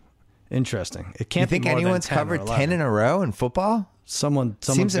consecutive. Interesting. It can't. You think be more anyone's than 10 covered 10 in a row in football? Someone's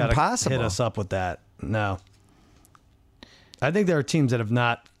seems impossible. Hit us up with that. No. I think there are teams that have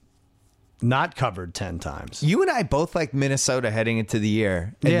not covered 10 times. You and I both like Minnesota heading into the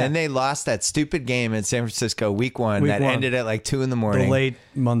year. And then they lost that stupid game in San Francisco week one that ended at like 2 a.m. The late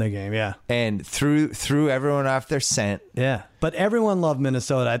Monday game, yeah. And threw everyone off their scent. Yeah. But everyone loved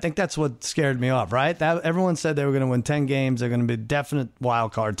Minnesota. I think that's what scared me off, right? Everyone said they were going to win 10 games. They're going to be a definite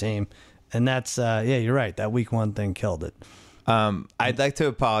wild card team. And that's, you're right. That week one thing killed it. I'd like to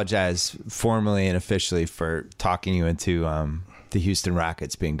apologize formally and officially for talking you into the Houston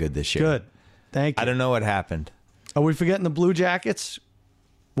Rockets being good this year. Good. Thank you. I don't know what happened. Are we forgetting the Blue Jackets?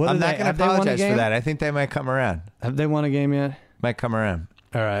 I'm not going to apologize for that. I think they might come around. Have they won a game yet? Might come around.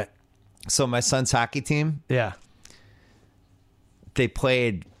 All right. So my son's hockey team, yeah, they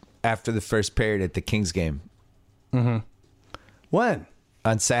played after the first period at the Kings game. Mm-hmm. When?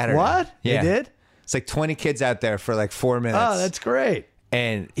 On Saturday. What? Yeah. They did? It's like 20 kids out there for like 4 minutes. Oh, that's great.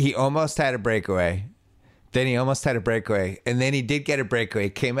 And he almost had a breakaway. Then he almost had a breakaway. And then he did get a breakaway.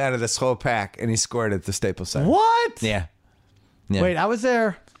 Came out of this whole pack and he scored at the Staples Center. What? Yeah. Wait, I was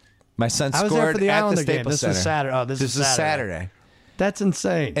there. My son I was scored there for the at Islander the Staples game. Center. This is Saturday. Oh, this is Saturday. That's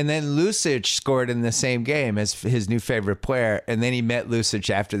insane. And then Lucic scored in the same game as his new favorite player. And then he met Lucic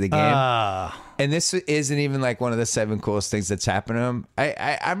after the game. And this isn't even like one of the 7 coolest things that's happened to him.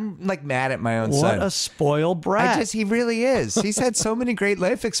 I'm like mad at my own son. What a spoiled brat. He really is. He's had so many great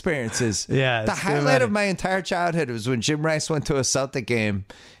life experiences. Yeah. The highlight of my entire childhood was when Jim Rice went to a Celtic game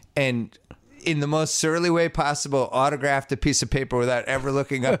and in the most surly way possible, autographed a piece of paper without ever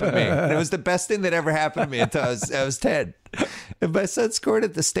looking up at me. And it was the best thing that ever happened to me until I was 10. And my son scored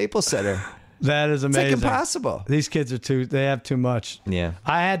at the Staples Center. That is amazing. It's like impossible. These kids they have too much. Yeah.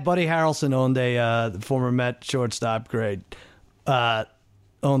 I had Buddy Harrelson owned the former Met shortstop grade,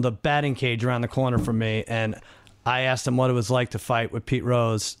 owned a batting cage around the corner from me. And I asked him what it was like to fight with Pete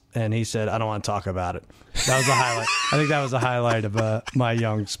Rose. And he said, I don't want to talk about it. That was a highlight. I think that was a highlight of my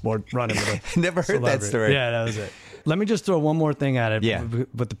young sport running with a Never heard that story. Yeah, that was it. Let me just throw one more thing at it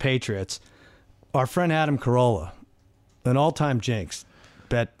with the Patriots. Our friend Adam Carolla, an all-time jinx,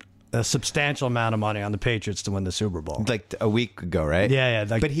 bet a substantial amount of money on the Patriots to win the Super Bowl. Like a week ago, right? Yeah.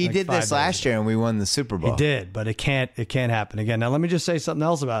 But he did this last year and we won the Super Bowl. He did, but it can't happen again. Now, let me just say something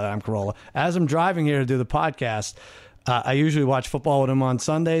else about Adam Carolla. As I'm driving here to do the podcast, I usually watch football with him on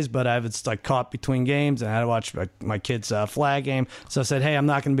Sundays, but it's like caught between games, and I had to watch my kid's flag game. So I said, hey, I'm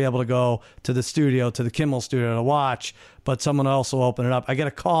not going to be able to go to the studio, to the Kimmel studio to watch, but someone else will open it up. I get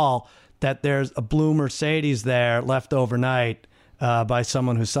a call that there's a blue Mercedes there left overnight by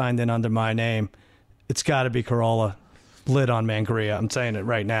someone who signed in under my name. It's got to be Carolla. Lid on Mangaria. I'm saying it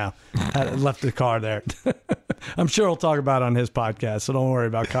right now. I left the car there. I'm sure he'll talk about it on his podcast, so don't worry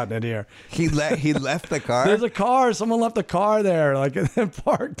about cutting it here. He left the car? There's a car. Someone left a car there, like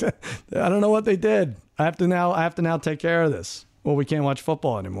parked. I don't know what they did. I have to now take care of this. Well, we can't watch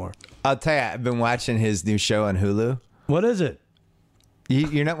football anymore. I'll tell you, I've been watching his new show on Hulu. What is it?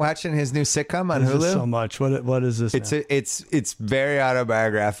 You're not watching his new sitcom on Hulu? So much. What is this? It's very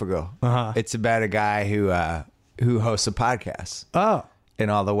autobiographical. Uh-huh. It's about a guy who hosts a podcast. Oh. And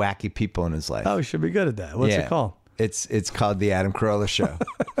all the wacky people in his life. Oh, he should be good at that. What's it called? It's called The Adam Carolla Show.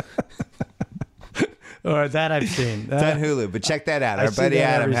 All right, that I've seen. It's on Hulu, but check that out. Our buddy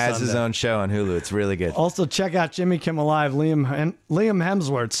Adam has his own show on Hulu. It's really good. Also, check out Jimmy Kimmel Live, Liam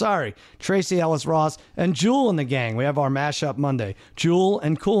Hemsworth, Tracy Ellis Ross, and Jewel and the Gang. We have our mashup Monday. Jewel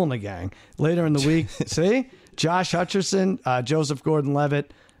and Cool and the Gang. Later in the week, see? Josh Hutcherson, Joseph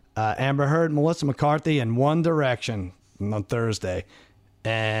Gordon-Levitt, Amber Heard, Melissa McCarthy, and One Direction on Thursday.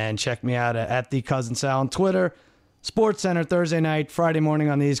 And check me out at The Cousin Sal on Twitter. Sports Center Thursday night, Friday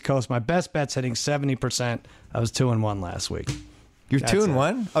morning on the East Coast. My best bet's hitting 70%. I was 2-1 last week. You're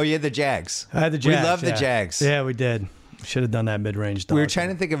 2-1? Oh, you had the Jags. I had the Jags. We love the Jags. Yeah, we did. Should have done that mid-range dog. We were trying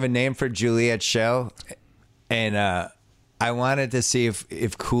to think of a name for Juliet's show, and I wanted to see if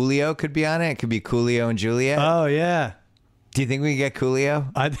Coolio could be on it. It could be Coolio and Juliet. Oh, yeah. Do you think we can get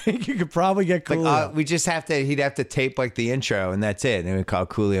Coolio? I think you could probably get Coolio. Like, we just have to. He'd have to tape like the intro, and that's it. And we call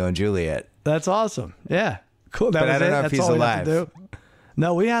Coolio and Juliet. That's awesome. Yeah, cool. But I don't know if he's alive.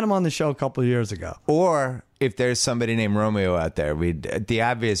 No, we had him on the show a couple of years ago. Or if there's somebody named Romeo out there, the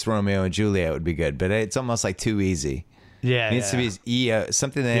obvious Romeo and Juliet would be good. But it's almost like too easy. Yeah, it needs to be EO,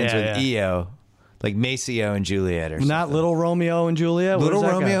 something that ends with EO, like Maceo and Juliet or something. Not Little Romeo and Juliet. Little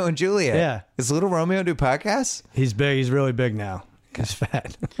Romeo and Juliet. Yeah. Does Little Romeo do podcasts? He's big. He's really big now. He's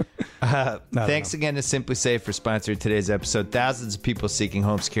fat. Thanks again to Simply Safe for sponsoring today's episode. Thousands of people seeking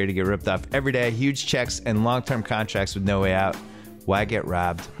home security get ripped off every day. Huge checks and long-term contracts with no way out. Why get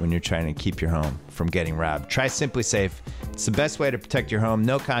robbed when you're trying to keep your home from getting robbed? Try Simply Safe. It's the best way to protect your home.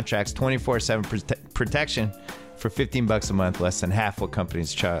 No contracts, 24/7 protection. For $15 a month, less than half what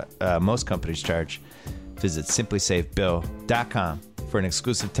most companies charge. Visit simplysafebill.com for an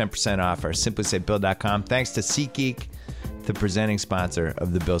exclusive 10% offer. Simplysafebill.com. Thanks to SeatGeek, the presenting sponsor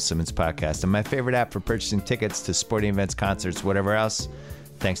of the Bill Simmons podcast, and my favorite app for purchasing tickets to sporting events, concerts, whatever else.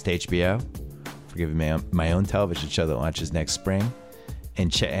 Thanks to HBO for giving me my own television show that launches next spring.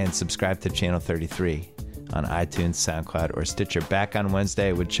 And subscribe to Channel 33 on iTunes, SoundCloud, or Stitcher. Back on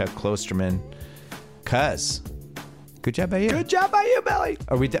Wednesday with Chuck Klosterman. Cuz, good job by you. Good job by you, Billy.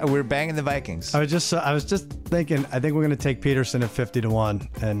 We're banging the Vikings. I was just thinking. I think we're going to take Peterson at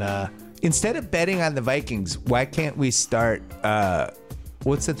 50-1, and instead of betting on the Vikings, why can't we start?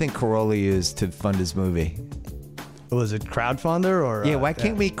 What's the thing Corolla used to fund his movie? Was it crowdfunder or? Yeah, why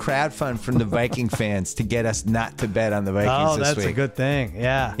can't we crowdfund from the Viking fans to get us not to bet on the Vikings this week? Oh, that's a good thing.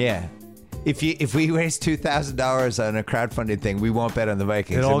 Yeah. Yeah. If we raise $2,000 on a crowdfunding thing, we won't bet on the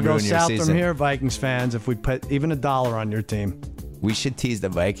Vikings. It all goes south from here, Vikings fans. If we put even $1 on your team, we should tease the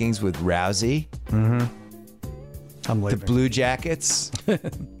Vikings with Rousey. Mm-hmm. I'm leaving. The Blue Jackets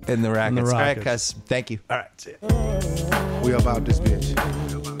and the Rockets. All right, cuz. Thank you. All right. See ya. We about this bitch.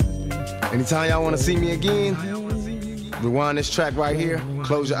 Anytime y'all want to see me again, rewind this track right here,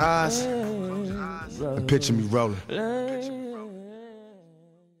 close your eyes, and picture me rolling.